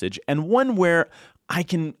confusing passage, and one where I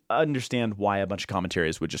can understand why a bunch of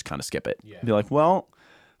commentaries would just kind of skip it. Yeah. Be like, well,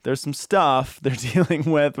 there's some stuff they're dealing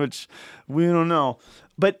with, which we don't know.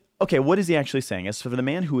 But, okay, what is he actually saying? As for the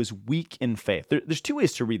man who is weak in faith, there's two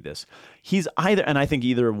ways to read this. He's either, and I think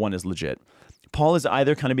either one is legit, Paul is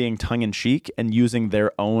either kind of being tongue-in-cheek and using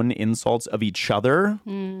their own insults of each other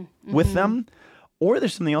with them, or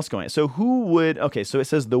there's something else going on. So so it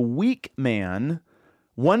says the weak man,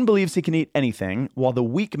 one believes he can eat anything, while the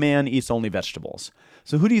weak man eats only vegetables.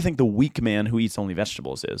 So who do you think the weak man who eats only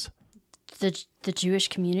vegetables is? The Jewish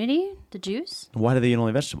community? The Jews? Why do they eat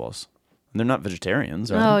only vegetables? They're not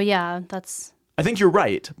vegetarians, are Oh, they? yeah. That's. I think you're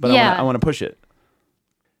right, but Yeah. I want to push it.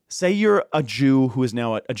 Say you're a Jew who is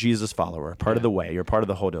now a Jesus follower, part of the way, you're part of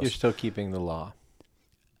the Hodos. You're still keeping the law.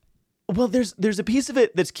 Well, there's a piece of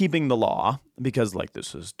it that's keeping the law because, like,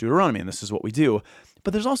 this is Deuteronomy and this is what we do.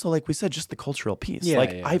 But there's also, like we said, just the cultural piece. Yeah,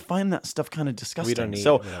 like, yeah. I find that stuff kind of disgusting. don't eat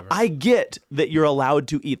so whatever. I get that you're allowed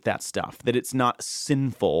to eat that stuff, that it's not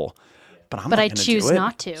sinful. But I'm But not I gonna do choose it.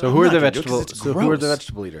 not to. So who are not the gonna do it 'cause vegetable? it's So who are the gross.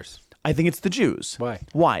 vegetable eaters? I think it's the Jews. Why?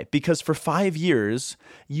 Why? Because for 5 years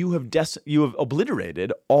you have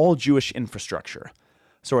obliterated all Jewish infrastructure.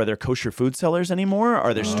 So are there kosher food sellers anymore?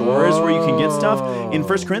 Are there stores where you can get stuff? In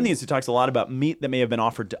 1 Corinthians, he talks a lot about meat that may have been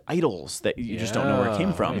offered to idols that you just don't know where it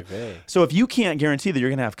came from. Maybe. So if you can't guarantee that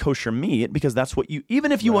you're going to have kosher meat, because that's what you,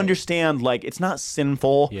 even if you understand, like, it's not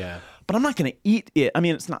sinful, but I'm not going to eat it. I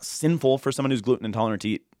mean, it's not sinful for someone who's gluten intolerant to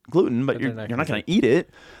eat gluten, but you're not going to eat it.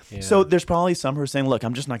 So there's probably some who are saying, look,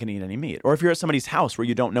 I'm just not going to eat any meat. Or if you're at somebody's house where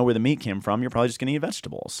you don't know where the meat came from, you're probably just going to eat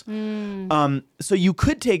vegetables. So you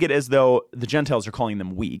could take it as though the Gentiles are calling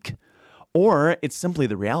them weak, or it's simply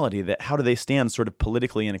the reality that how do they stand sort of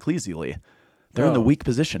politically and ecclesially? They're in the weak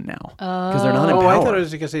position now because they're not in power. I thought it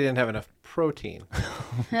was because they didn't have enough protein.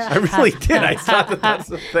 I really did. I thought that that's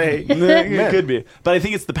the thing. It could be. But I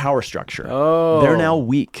think it's the power structure. They're now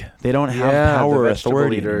weak. They don't have power, the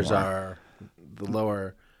authority leaders anymore. are the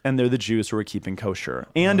lower. And they're the Jews who are keeping kosher.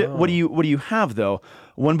 And what do you have, though?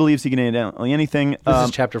 One believes he can eat anything. This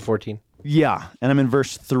is chapter 14. Yeah, and I'm in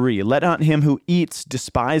verse 3. Let not him who eats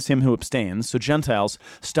despise him who abstains. So Gentiles,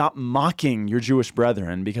 stop mocking your Jewish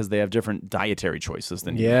brethren because they have different dietary choices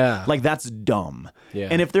than you. Like, that's dumb.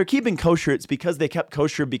 And if they're keeping kosher, it's because they kept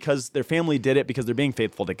kosher because their family did it because they're being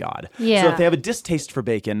faithful to God. So if they have a distaste for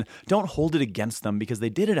bacon, don't hold it against them because they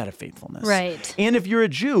did it out of faithfulness. Right. And if you're a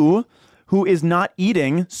Jew who is not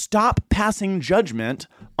eating, stop passing judgment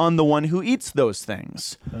on the one who eats those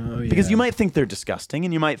things. Because you might think they're disgusting,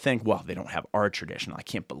 and you might think, well, they don't have our tradition. I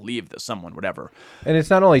can't believe that someone, whatever. And it's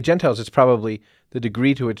not only Gentiles, it's probably the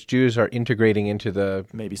degree to which Jews are integrating into the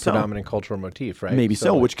predominant cultural motif, right? Maybe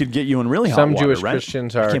so, which could get you in really hot some water, Jewish right?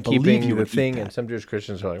 Christians are keeping the thing, and some Jewish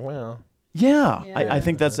Christians are like, well... I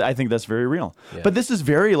think that's very real. But this is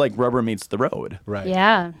very like rubber meets the road. Right.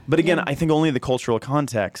 Yeah. But again, I think only the cultural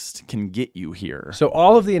context can get you here. So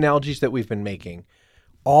all of the analogies that we've been making,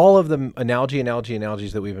 all of the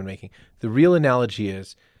analogies that we've been making, the real analogy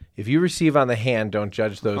is, if you receive on the hand, don't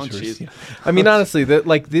judge those who receive. I mean, honestly,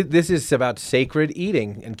 this is about sacred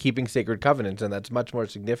eating and keeping sacred covenants, and that's much more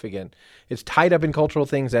significant. It's tied up in cultural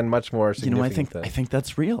things and much more significant. I think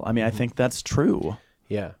that's real. I mean, I think that's true.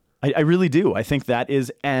 Yeah. I really do. I think that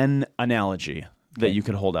is an analogy that you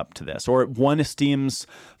could hold up to this. Or one esteems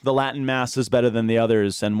the Latin Mass as better than the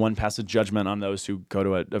others, and one passes judgment on those who go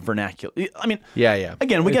to a vernacular. I mean,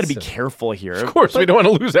 again, we got to be careful here. Of course, we don't want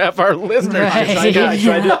to lose half our listeners. Right. I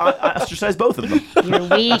tried to ostracize both of them. You're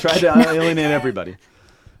weak. I tried to alienate everybody.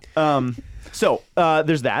 So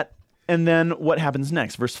there's that. And then what happens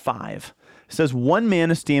next? Verse 5. It says, one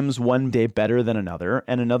man esteems one day better than another,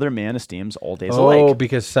 and another man esteems all days alike. Oh,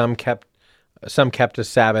 because some kept a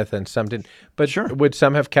Sabbath and some didn't. But would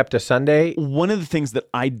some have kept a Sunday? One of the things that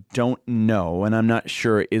I don't know, and I'm not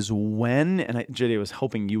sure, is when, and JD was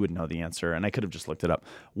hoping you would know the answer, and I could have just looked it up,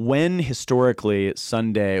 when historically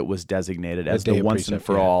Sunday was designated as the once and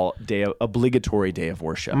for all obligatory day of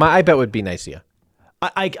worship. I bet would be Nicaea.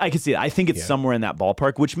 I can see it. I think it's somewhere in that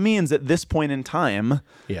ballpark, which means at this point in time,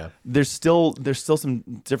 there's still some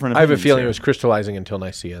different. I have a feeling it was crystallizing until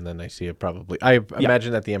Nicaea, and then Nicaea probably. I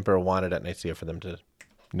imagine that the emperor wanted at Nicaea for them to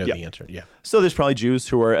know the answer. Yeah. So there's probably Jews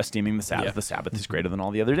who are esteeming the Sabbath. The Sabbath is greater than all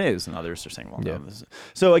the other days, and others are saying, well, no.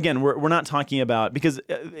 So again, we're not talking about, because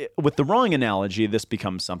with the wrong analogy, this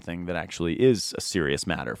becomes something that actually is a serious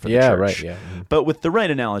matter for the church. Right. Yeah. Mm-hmm. But with the right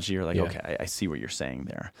analogy, you're like, okay, I see what you're saying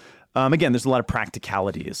there. Again, there's a lot of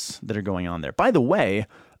practicalities that are going on there. By the way,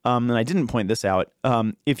 and I didn't point this out,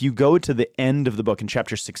 if you go to the end of the book in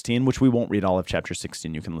chapter 16, which we won't read all of chapter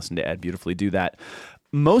 16, you can listen to Ed beautifully do that.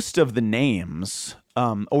 Most of the names,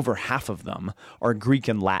 over half of them, are Greek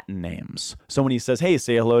and Latin names. So when he says, hey,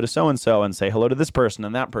 say hello to so-and-so and say hello to this person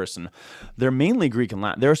and that person, they're mainly Greek and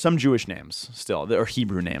Latin. There are some Jewish names still, there are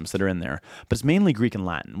Hebrew names that are in there, but it's mainly Greek and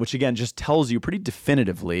Latin, which again just tells you pretty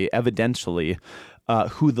definitively, evidentially,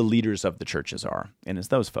 who the leaders of the churches are, and it's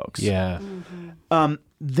those folks. Yeah. Mm-hmm.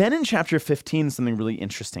 Then in chapter 15, something really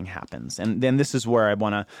interesting happens. And then this is where I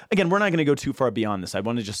want to, again, we're not going to go too far beyond this. I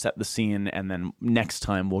want to just set the scene, and then next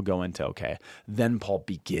time we'll go into, okay, then Paul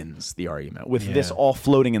begins the argument with this all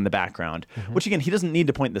floating in the background, which again, he doesn't need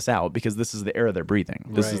to point this out because this is the air they're breathing.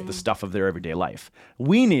 This is the stuff of their everyday life.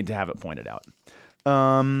 We need to have it pointed out.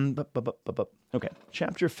 Okay,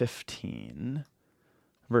 chapter 15,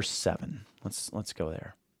 verse 7. Let's go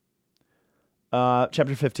there.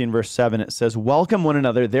 Chapter 15, verse 7, it says, welcome one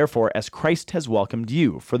another, therefore, as Christ has welcomed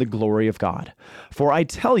you, for the glory of God. For I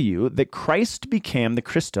tell you that Christ became, the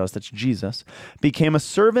Christos, that's Jesus, became a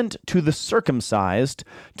servant to the circumcised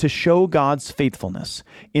to show God's faithfulness,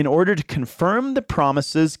 in order to confirm the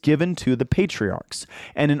promises given to the patriarchs,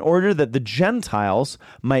 and in order that the Gentiles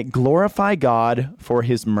might glorify God for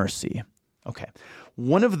his mercy. Okay.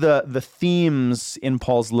 one of the themes in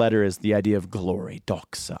Paul's letter is the idea of glory,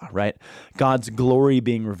 doxa, right? God's glory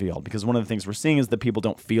being revealed. Because one of the things we're seeing is that people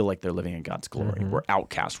don't feel like they're living in God's glory. We're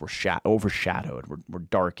outcast, we're overshadowed, we're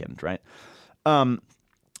darkened, right?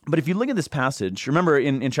 But if you look at this passage, remember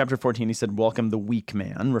in chapter 14, he said, welcome the weak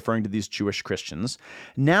man, referring to these Jewish Christians.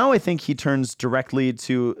 Now I think he turns directly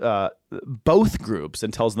to both groups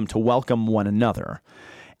and tells them to welcome one another.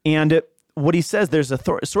 And what he says, there's a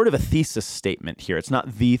sort of a thesis statement here. It's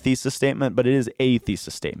not the thesis statement, but it is a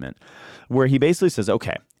thesis statement where he basically says,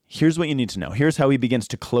 okay, here's what you need to know. Here's how he begins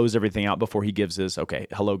to close everything out before he gives his, okay,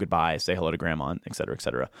 hello, goodbye, say hello to grandma, et cetera, et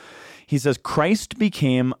cetera. He says, Christ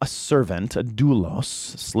became a servant, a doulos,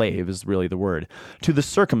 slave is really the word, to the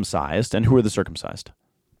circumcised. And who are the circumcised?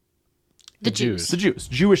 The Jews. The Jews.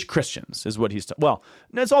 Jewish Christians is what he's... Well,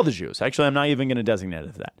 no, it's all the Jews. Actually, I'm not even going to designate it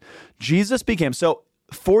as that. Jesus became... So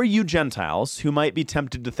for you Gentiles who might be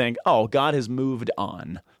tempted to think, oh, God has moved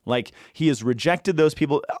on. Like, he has rejected those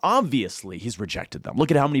people. Obviously, he's rejected them.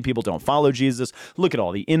 Look at how many people don't follow Jesus. Look at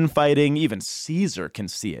all the infighting. Even Caesar can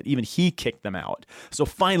see it. Even he kicked them out. So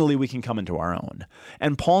finally, we can come into our own.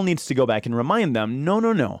 And Paul needs to go back and remind them,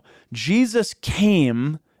 no. Jesus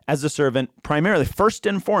came as a servant primarily, first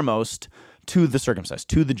and foremost, to the circumcised,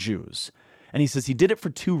 to the Jews. And he says he did it for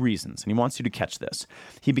two reasons, and he wants you to catch this.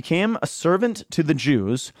 He became a servant to the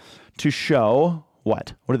Jews to show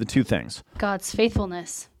what? What are the two things? God's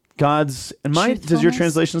faithfulness. God's, does your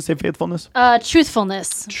translation say faithfulness?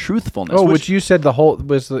 Truthfulness. Truthfulness. Oh, which you said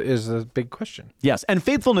is the big question. Yes, and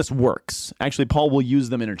faithfulness works. Actually, Paul will use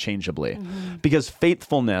them interchangeably because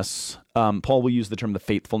faithfulness, Paul will use the term the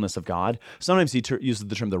faithfulness of God. Sometimes he uses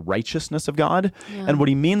the term the righteousness of God. Yeah. And what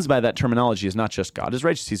he means by that terminology is not just God is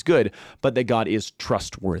righteous, he's good, but that God is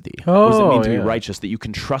trustworthy. What does it mean to be righteous? That you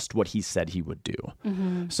can trust what he said he would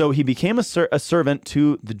do. So he became a servant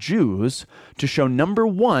to the Jews to show, number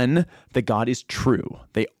one, that God is true.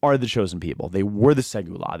 They are the chosen people. They were the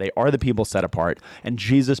segula. They are the people set apart. And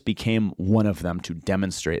Jesus became one of them to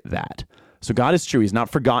demonstrate that. So God is true. He's not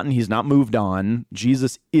forgotten. He's not moved on.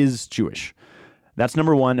 Jesus is Jewish. That's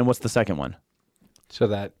number one. And what's the second one? So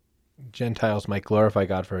that Gentiles might glorify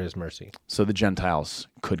God for his mercy. So the Gentiles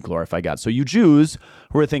could glorify God. So you Jews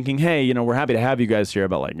who are thinking, hey, we're happy to have you guys here,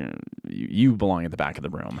 but like you belong at the back of the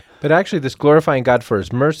room. But actually this glorifying God for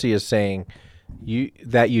his mercy is saying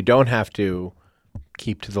that you don't have to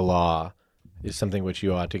keep to the law is something which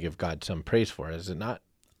you ought to give God some praise for, is it not?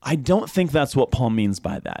 I don't think that's what Paul means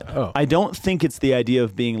by that. Oh. I don't think it's the idea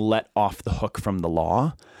of being let off the hook from the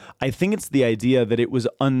law. I think it's the idea that it was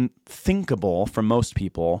unthinkable for most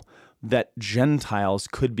people that Gentiles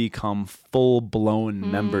could become full-blown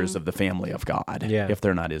members of the family of God if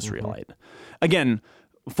they're not Israelite. Again,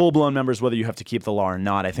 full-blown members, whether you have to keep the law or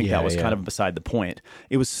not, I think that was kind of beside the point.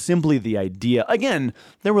 It was simply the idea. Again,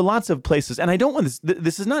 there were lots of places, and I don't want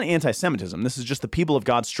this is not anti-Semitism. This is just the people of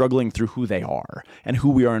God struggling through who they are and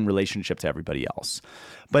who we are in relationship to everybody else.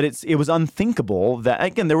 But it was unthinkable that,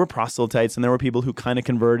 again, there were proselytes and there were people who kind of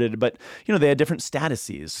converted, but, they had different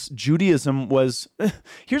statuses. Judaism was,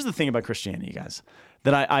 here's the thing about Christianity, guys,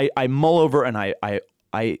 that I mull over and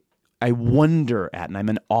I wonder at and I'm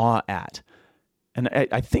in awe at. And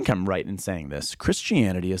I think I'm right in saying this.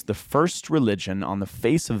 Christianity is the first religion on the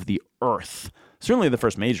face of the earth, certainly the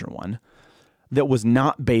first major one, that was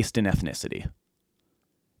not based in ethnicity.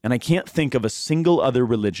 And I can't think of a single other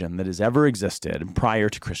religion that has ever existed prior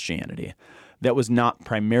to Christianity that was not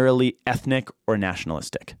primarily ethnic or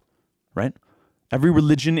nationalistic, right? Every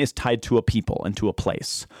religion is tied to a people and to a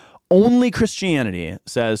place. Only Christianity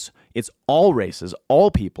says it's all races,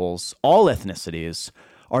 all peoples, all ethnicities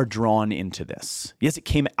are drawn into this. Yes, it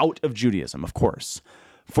came out of Judaism, of course,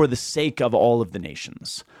 for the sake of all of the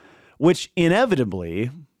nations, which inevitably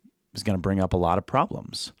is going to bring up a lot of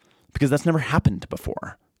problems because that's never happened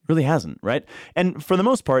before. It really hasn't, right? And for the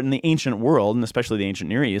most part, in the ancient world, and especially the ancient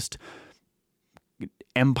Near East,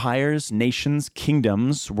 empires, nations,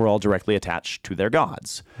 kingdoms were all directly attached to their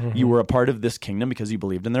gods. You were a part of this kingdom because you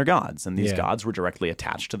believed in their gods, and these gods were directly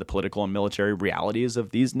attached to the political and military realities of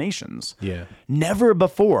these nations. Never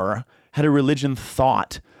before had a religion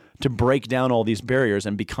thought to break down all these barriers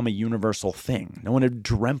and become a universal thing. No one had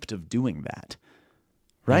dreamt of doing that,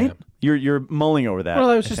 right? You're mulling over that. Well,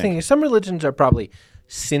 I was just thinking, some religions are probably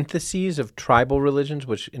syntheses of tribal religions,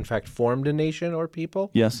 which in fact formed a nation or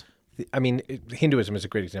people. Yes. I mean, Hinduism is a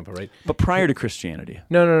great example, right? But prior to Christianity.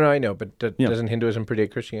 No, I know. But doesn't Hinduism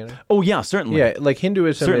predate Christianity? Oh, yeah, certainly. Yeah, like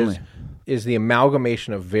Hinduism is the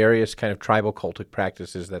amalgamation of various kind of tribal cultic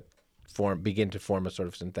practices that begin to form a sort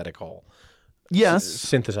of synthetic whole. Yes.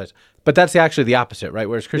 Synthesize. But that's actually the opposite, right?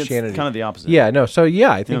 Whereas Christianity... It's kind of the opposite. Yeah, no. So,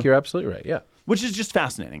 yeah, I think you're absolutely right. Yeah. Which is just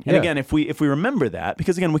fascinating. And Yeah. again, if we remember that,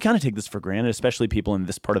 because again, we kind of take this for granted, especially people in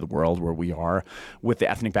this part of the world where we are with the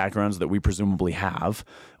ethnic backgrounds that we presumably have,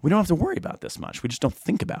 we don't have to worry about this much. We just don't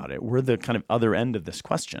think about it. We're the kind of other end of this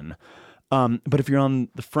question. But if you're on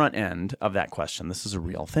the front end of that question, this is a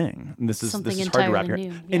real thing. This is Something hard to wrap your entirely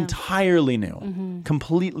new, yeah. entirely new,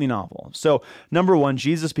 completely novel. So, number one,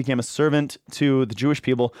 Jesus became a servant to the Jewish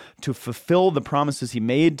people to fulfill the promises he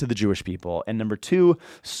made to the Jewish people. And number two,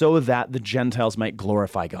 so that the Gentiles might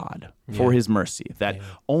glorify God for his mercy. That,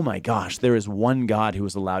 oh my gosh, there is one God who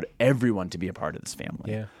has allowed everyone to be a part of this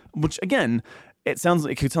family. Yeah. Which, again, it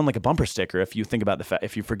could sound like a bumper sticker if you think about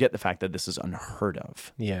if you forget the fact that this is unheard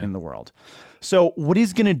of in the world. So what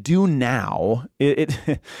he's going to do now,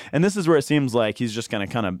 and this is where it seems like he's just going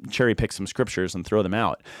to kind of cherry pick some scriptures and throw them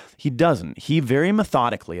out. He doesn't. He very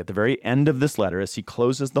methodically, at the very end of this letter, as he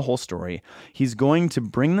closes the whole story, he's going to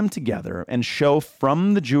bring them together and show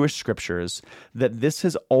from the Jewish scriptures that this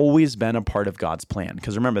has always been a part of God's plan.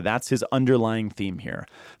 Because remember, that's his underlying theme here,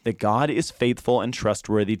 that God is faithful and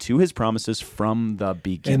trustworthy to his promises from the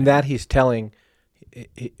beginning. And that he's telling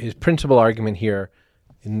his principal argument here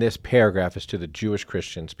in this paragraph is to the Jewish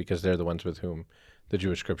Christians because they're the ones with whom the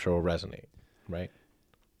Jewish scripture will resonate, right?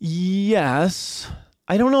 Yes.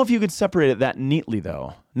 I don't know if you could separate it that neatly,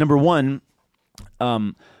 though. Number one,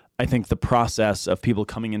 I think the process of people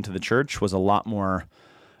coming into the church was a lot more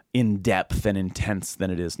in-depth and intense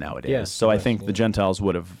than it is nowadays. Yeah, so I think the Gentiles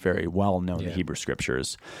would have very well known the Hebrew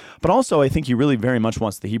scriptures. But also, I think he really very much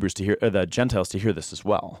wants the Gentiles to hear this as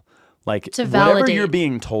well. Like, To whatever validate. you're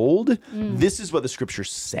being told, this is what the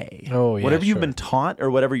scriptures say. Oh, yeah, whatever you've sure. been taught or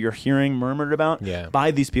whatever you're hearing murmured about by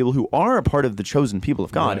these people who are a part of the chosen people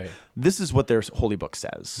of God, Right. this is what their holy book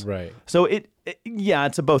says. Right. So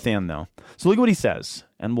it's a both and though. So look at what he says,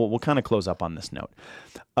 and we'll kind of close up on this note.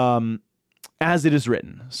 As it is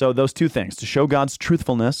written. So those two things, to show God's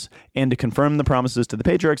truthfulness and to confirm the promises to the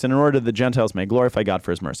patriarchs, and in order that the Gentiles may glorify God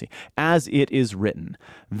for his mercy. As it is written,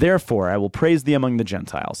 therefore I will praise thee among the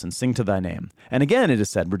Gentiles and sing to thy name. And again it is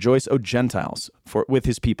said, rejoice, O Gentiles, with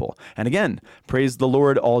his people. And again, praise the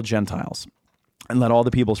Lord, all Gentiles. And let all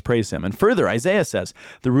the peoples praise him. And further, Isaiah says,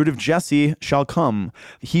 the root of Jesse shall come,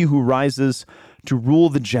 he who rises to rule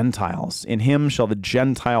the Gentiles. In him shall the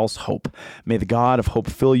Gentiles hope. May the God of hope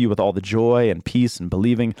fill you with all the joy and peace and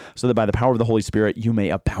believing, so that by the power of the Holy Spirit you may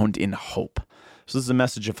abound in hope. So this is a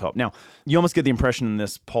message of hope. Now, you almost get the impression in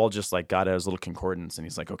this, Paul just like got out his little concordance and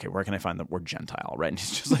he's like, okay, where can I find the word Gentile, right? And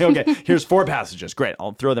he's just like, okay, here's 4 passages. Great,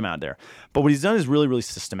 I'll throw them out there. But what he's done is really, really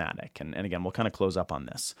systematic. And again, we'll kind of close up on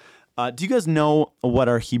this. Do you guys know what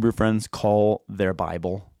our Hebrew friends call their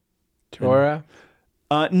Bible? Torah?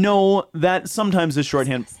 No, that sometimes is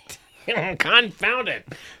shorthand. Confound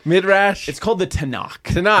it. Midrash? It's called the Tanakh.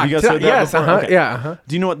 Tanakh. Have you guys heard that Yes, before? Okay. yeah.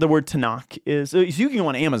 Do you know what the word Tanakh is? So you can go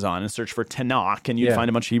on Amazon and search for Tanakh, and you'd find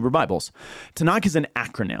a bunch of Hebrew Bibles. Tanakh is an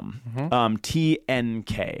acronym,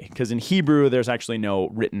 TNK, because in Hebrew there's actually no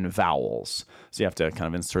written vowels, so you have to kind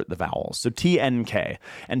of insert the vowels. So TNK,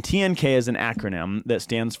 and TNK is an acronym that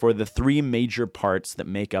stands for the 3 major parts that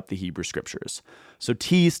make up the Hebrew Scriptures. So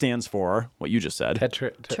T stands for what you just said.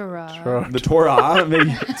 Torah. The Torah,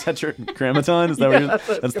 maybe Tetragrammaton, is that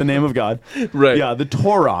what that's the name of God? Right. Yeah, the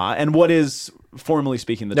Torah, and what is, formally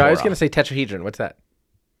speaking, the No, Torah? I was going to say tetrahedron. What's that?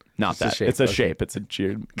 Not a that. shape, It's a okay. shape. It's a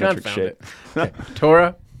geometric Confound shape. it. Okay.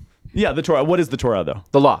 Torah? Yeah, the Torah. What is the Torah, though?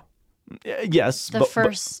 The law. Yes. The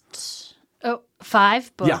first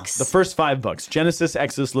 5 books. Yeah, the first 5 books: Genesis,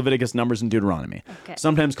 Exodus, Leviticus, Numbers, and Deuteronomy. Okay.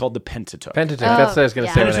 Sometimes called the Pentateuch. That's what I was going to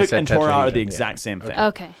yeah. say when I Pentateuch said and Torah are tetrahedron. the exact same thing.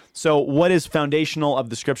 Okay. So what is foundational of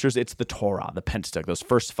the scriptures? It's the Torah, the Pentateuch, those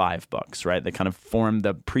first 5 books, right? They kind of form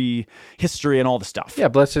the prehistory and all the stuff. Yeah,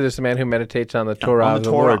 blessed is the man who meditates on the Torah on of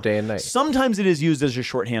the Lord day and night. Sometimes it is used as a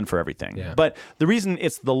shorthand for everything. Yeah. But the reason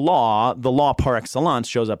it's the law par excellence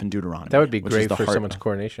shows up in Deuteronomy. That would be which is great the for heart- someone's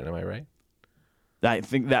coronation, am I right? I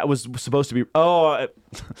think that was supposed to be. I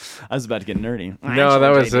was about to get nerdy. No, that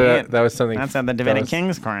was something. That's at the Davidic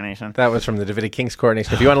King's coronation. That was from the Davidic King's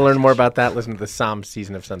coronation. If you want to learn more about that, listen to the Psalm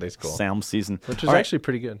season of Sunday School, Psalm season, which is All right. actually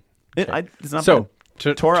pretty good. It's not So,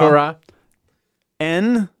 bad. Torah.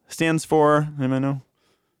 N stands for. Anybody know?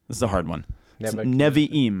 This is a hard one. It's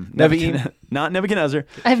Nevi'im. Nevi'im. Not Nebuchadnezzar.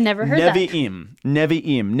 I've never heard that. Nevi'im.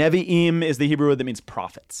 Nevi'im is the Hebrew word that means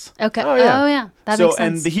prophets. Okay. Oh, yeah. Oh, yeah. That So, makes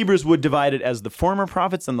sense. and the Hebrews would divide it as the former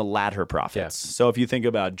prophets and the latter prophets. Yeah. So if you think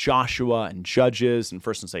about Joshua and Judges and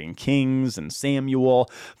 1st and 2nd Kings and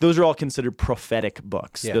Samuel, those are all considered prophetic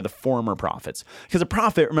books. Yeah. They're the former prophets. Because a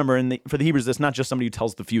prophet, remember, for the Hebrews, that's not just somebody who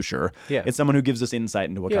tells the future. Yeah. It's someone who gives us insight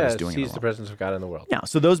into what God is doing in the sees world. the presence of God in the world. Yeah,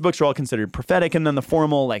 so those books are all considered prophetic, and then the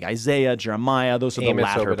formal, like Isaiah, Jeremiah, those are Amos, the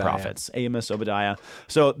latter Obadiah. prophets. Amos, Amos, Obadiah.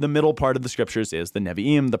 So the middle part of the scriptures is the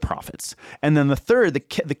Nevi'im, the prophets. And then the third, the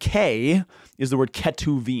K is the word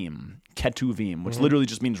Ketuvim, which literally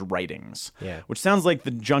just means writings, which sounds like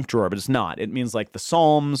the junk drawer, but it's not. It means like the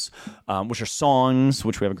Psalms, which are songs,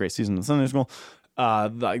 which we have a great season in Sunday school.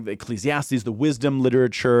 The Ecclesiastes, the wisdom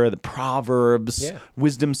literature, the Proverbs,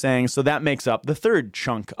 wisdom sayings. So that makes up the third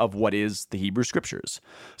chunk of what is the Hebrew Scriptures.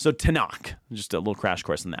 So Tanakh, just a little crash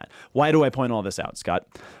course in that. Why do I point all this out, Scott?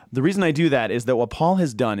 The reason I do that is that what Paul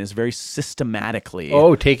has done is very systematically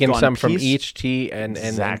taken some from each T and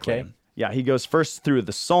exactly. K. Yeah, he goes first through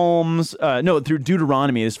the Psalms, through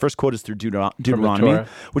Deuteronomy. His first quote is through Deuteronomy,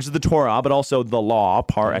 which is the Torah, but also the law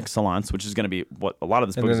par excellence, which is going to be what a lot of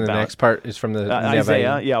this book is about. And then the next part is from the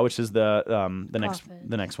Isaiah, which is the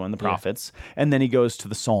next one, the prophets. And then he goes to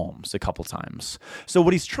the Psalms a couple times. So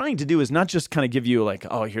what he's trying to do is not just kind of give you like,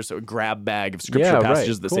 oh, here's a grab bag of scripture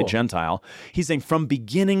passages that say Gentile. He's saying from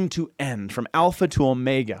beginning to end, from Alpha to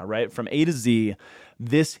Omega, right, from A to Z,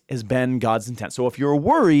 this has been God's intent. So if you're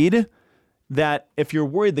worried that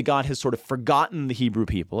God has sort of forgotten the Hebrew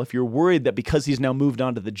people, if you're worried that because he's now moved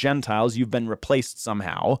on to the Gentiles, you've been replaced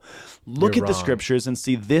somehow, look at the scriptures and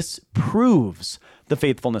see this proves the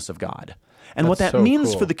faithfulness of God. And what that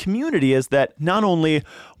means for the community is that not only,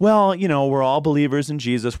 we're all believers in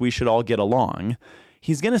Jesus, we should all get along.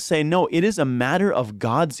 He's going to say, no, it is a matter of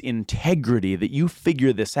God's integrity that you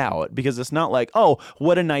figure this out, because it's not like, oh,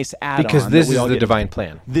 what a nice add-on. Because this is the divine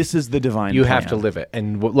plan. This is the divine plan. You have to live it.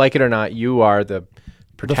 And like it or not, you are the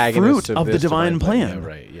protagonist of the divine plan. Yeah,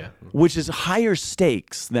 right, yeah. Which is higher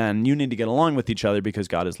stakes than you need to get along with each other because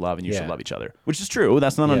God is love and you should love each other. Which is true.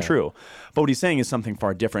 That's not untrue. But what he's saying is something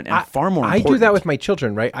far different and far more important. I do that with my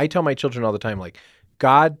children, right? I tell my children all the time, like,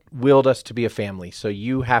 God willed us to be a family, so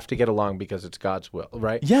you have to get along because it's God's will,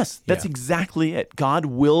 right? Yes, that's exactly it. God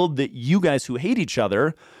willed that you guys who hate each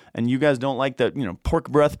other, and you guys don't like the pork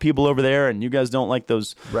breath people over there, and you guys don't like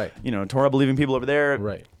those Torah believing people over there.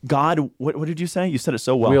 Right. God, what did you say? You said it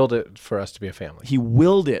so well. Willed it for us to be a family. He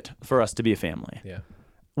willed it for us to be a family. Yeah.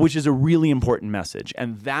 Which is a really important message.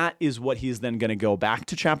 And that is what he's then going to go back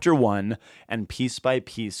to chapter 1 and piece by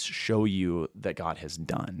piece show you that God has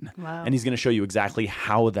done. Wow. And he's going to show you exactly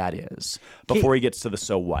how that is before he gets to the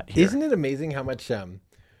so what here. Isn't it amazing how much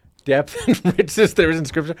depth and richness there is in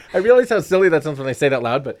Scripture? I realize how silly that sounds when I say that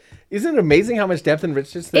loud, but isn't it amazing how much depth and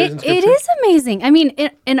richness there is in Scripture? It is amazing. I mean,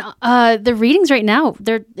 in the readings right now,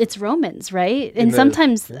 it's Romans, right? And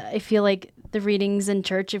sometimes I feel like the readings in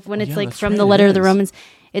church, when it's like from the letter of the Romans,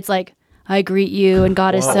 it's like, I greet you and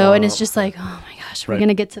God is so, and it's just like, oh my gosh, we're going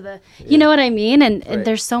to get to the, you know what I mean? And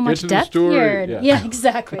there's so much depth here. Yeah,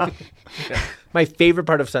 exactly. My favorite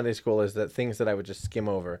part of Sunday school is that things that I would just skim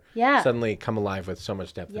over suddenly come alive with so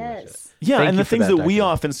much depth and richness. Yeah, Thank and you the for things that we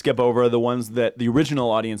Doctor. often skip over are the ones that the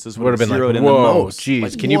original audiences would have been zeroed like, in the whoa, most. geez,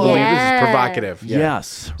 Like, can you believe this is provocative? Yeah.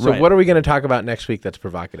 Yes. So right. what are we going to talk about next week that's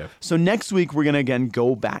provocative? So next week, we're going to, again,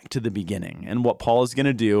 go back to the beginning. And what Paul is going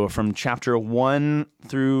to do from chapter 1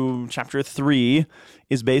 through chapter 3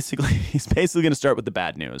 is he's basically going to start with the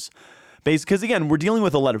bad news. Because, again, we're dealing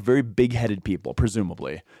with a lot of very big-headed people,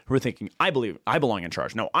 presumably, who are thinking, I believe I belong in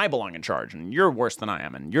charge. No, I belong in charge, and you're worse than I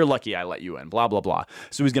am, and you're lucky I let you in, blah, blah, blah.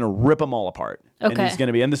 So he's going to rip them all apart. Okay. And he's going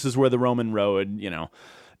to be, and this is where the Roman road,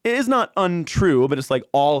 it is not untrue, but it's like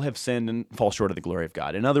all have sinned and fall short of the glory of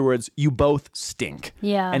God. In other words, you both stink.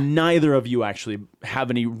 Yeah. And neither of you actually have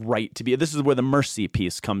any right to be. This is where the mercy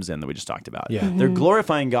piece comes in that we just talked about. Yeah. They're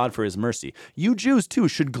glorifying God for his mercy. You Jews, too,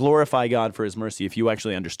 should glorify God for his mercy if you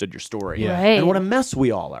actually understood your story. Yeah. Right. And what a mess we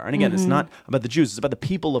all are. And again, it's not about the Jews. It's about the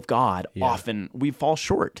people of God. Yeah. Often we fall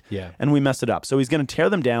short. Yeah. And we mess it up. So he's going to tear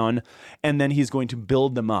them down, and then he's going to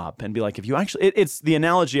build them up and be like, if you actually, it's the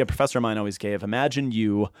analogy a professor of mine always gave. Imagine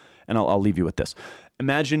you, and I'll leave you with this.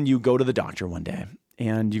 Imagine you go to the doctor one day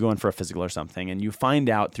and you go in for a physical or something, and you find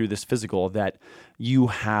out through this physical that you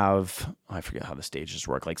have, I forget how the stages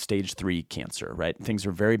work, like stage 3 cancer, right? Things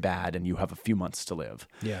are very bad and you have a few months to live.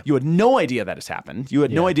 Yeah. You had no idea that has happened. You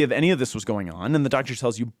had no idea that any of this was going on. And the doctor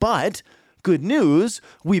tells you, but good news,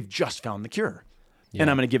 we've just found the cure. And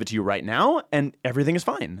I'm going to give it to you right now, and everything is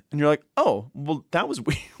fine. And you're like, oh, well, that was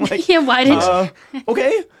weird. Like, Yeah, why did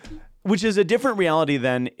okay. Which is a different reality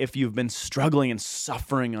than if you've been struggling and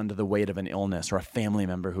suffering under the weight of an illness or a family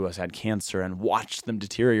member who has had cancer and watched them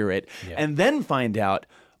deteriorate and then find out,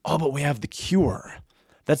 oh, but we have the cure.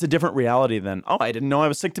 That's a different reality than, oh, I didn't know I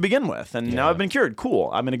was sick to begin with, and now I've been cured. Cool.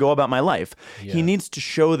 I'm going to go about my life. Yeah. He needs to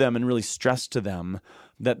show them and really stress to them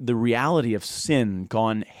that the reality of sin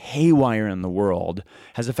gone haywire in the world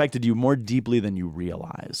has affected you more deeply than you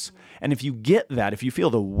realize. And if you get that, if you feel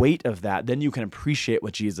the weight of that, then you can appreciate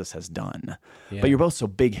what Jesus has done. Yeah. But you're both so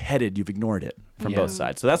big-headed, you've ignored it from both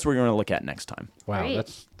sides. So that's what we're going to look at next time. Wow, Great.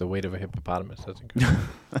 that's the weight of a hippopotamus. That's incredible.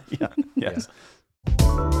 Yeah. Yes.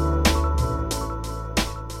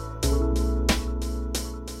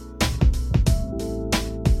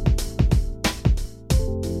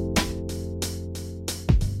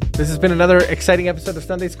 This has been another exciting episode of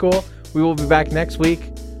Sunday School. We will be back next week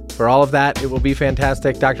for all of that. It will be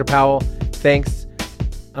fantastic. Dr. Powell, thanks.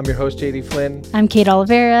 I'm your host, JD Flynn. I'm Kate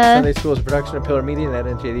Oliveira. Sunday School is a production of Pillar Media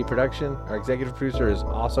and NJD Production. Our executive producer is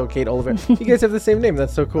also Kate Oliveira. You guys have the same name.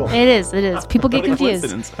 That's so cool. It is. People get What a confused.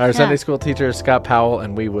 coincidence. Our Sunday School teacher is Scott Powell,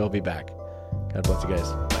 and we will be back. God bless you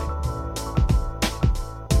guys.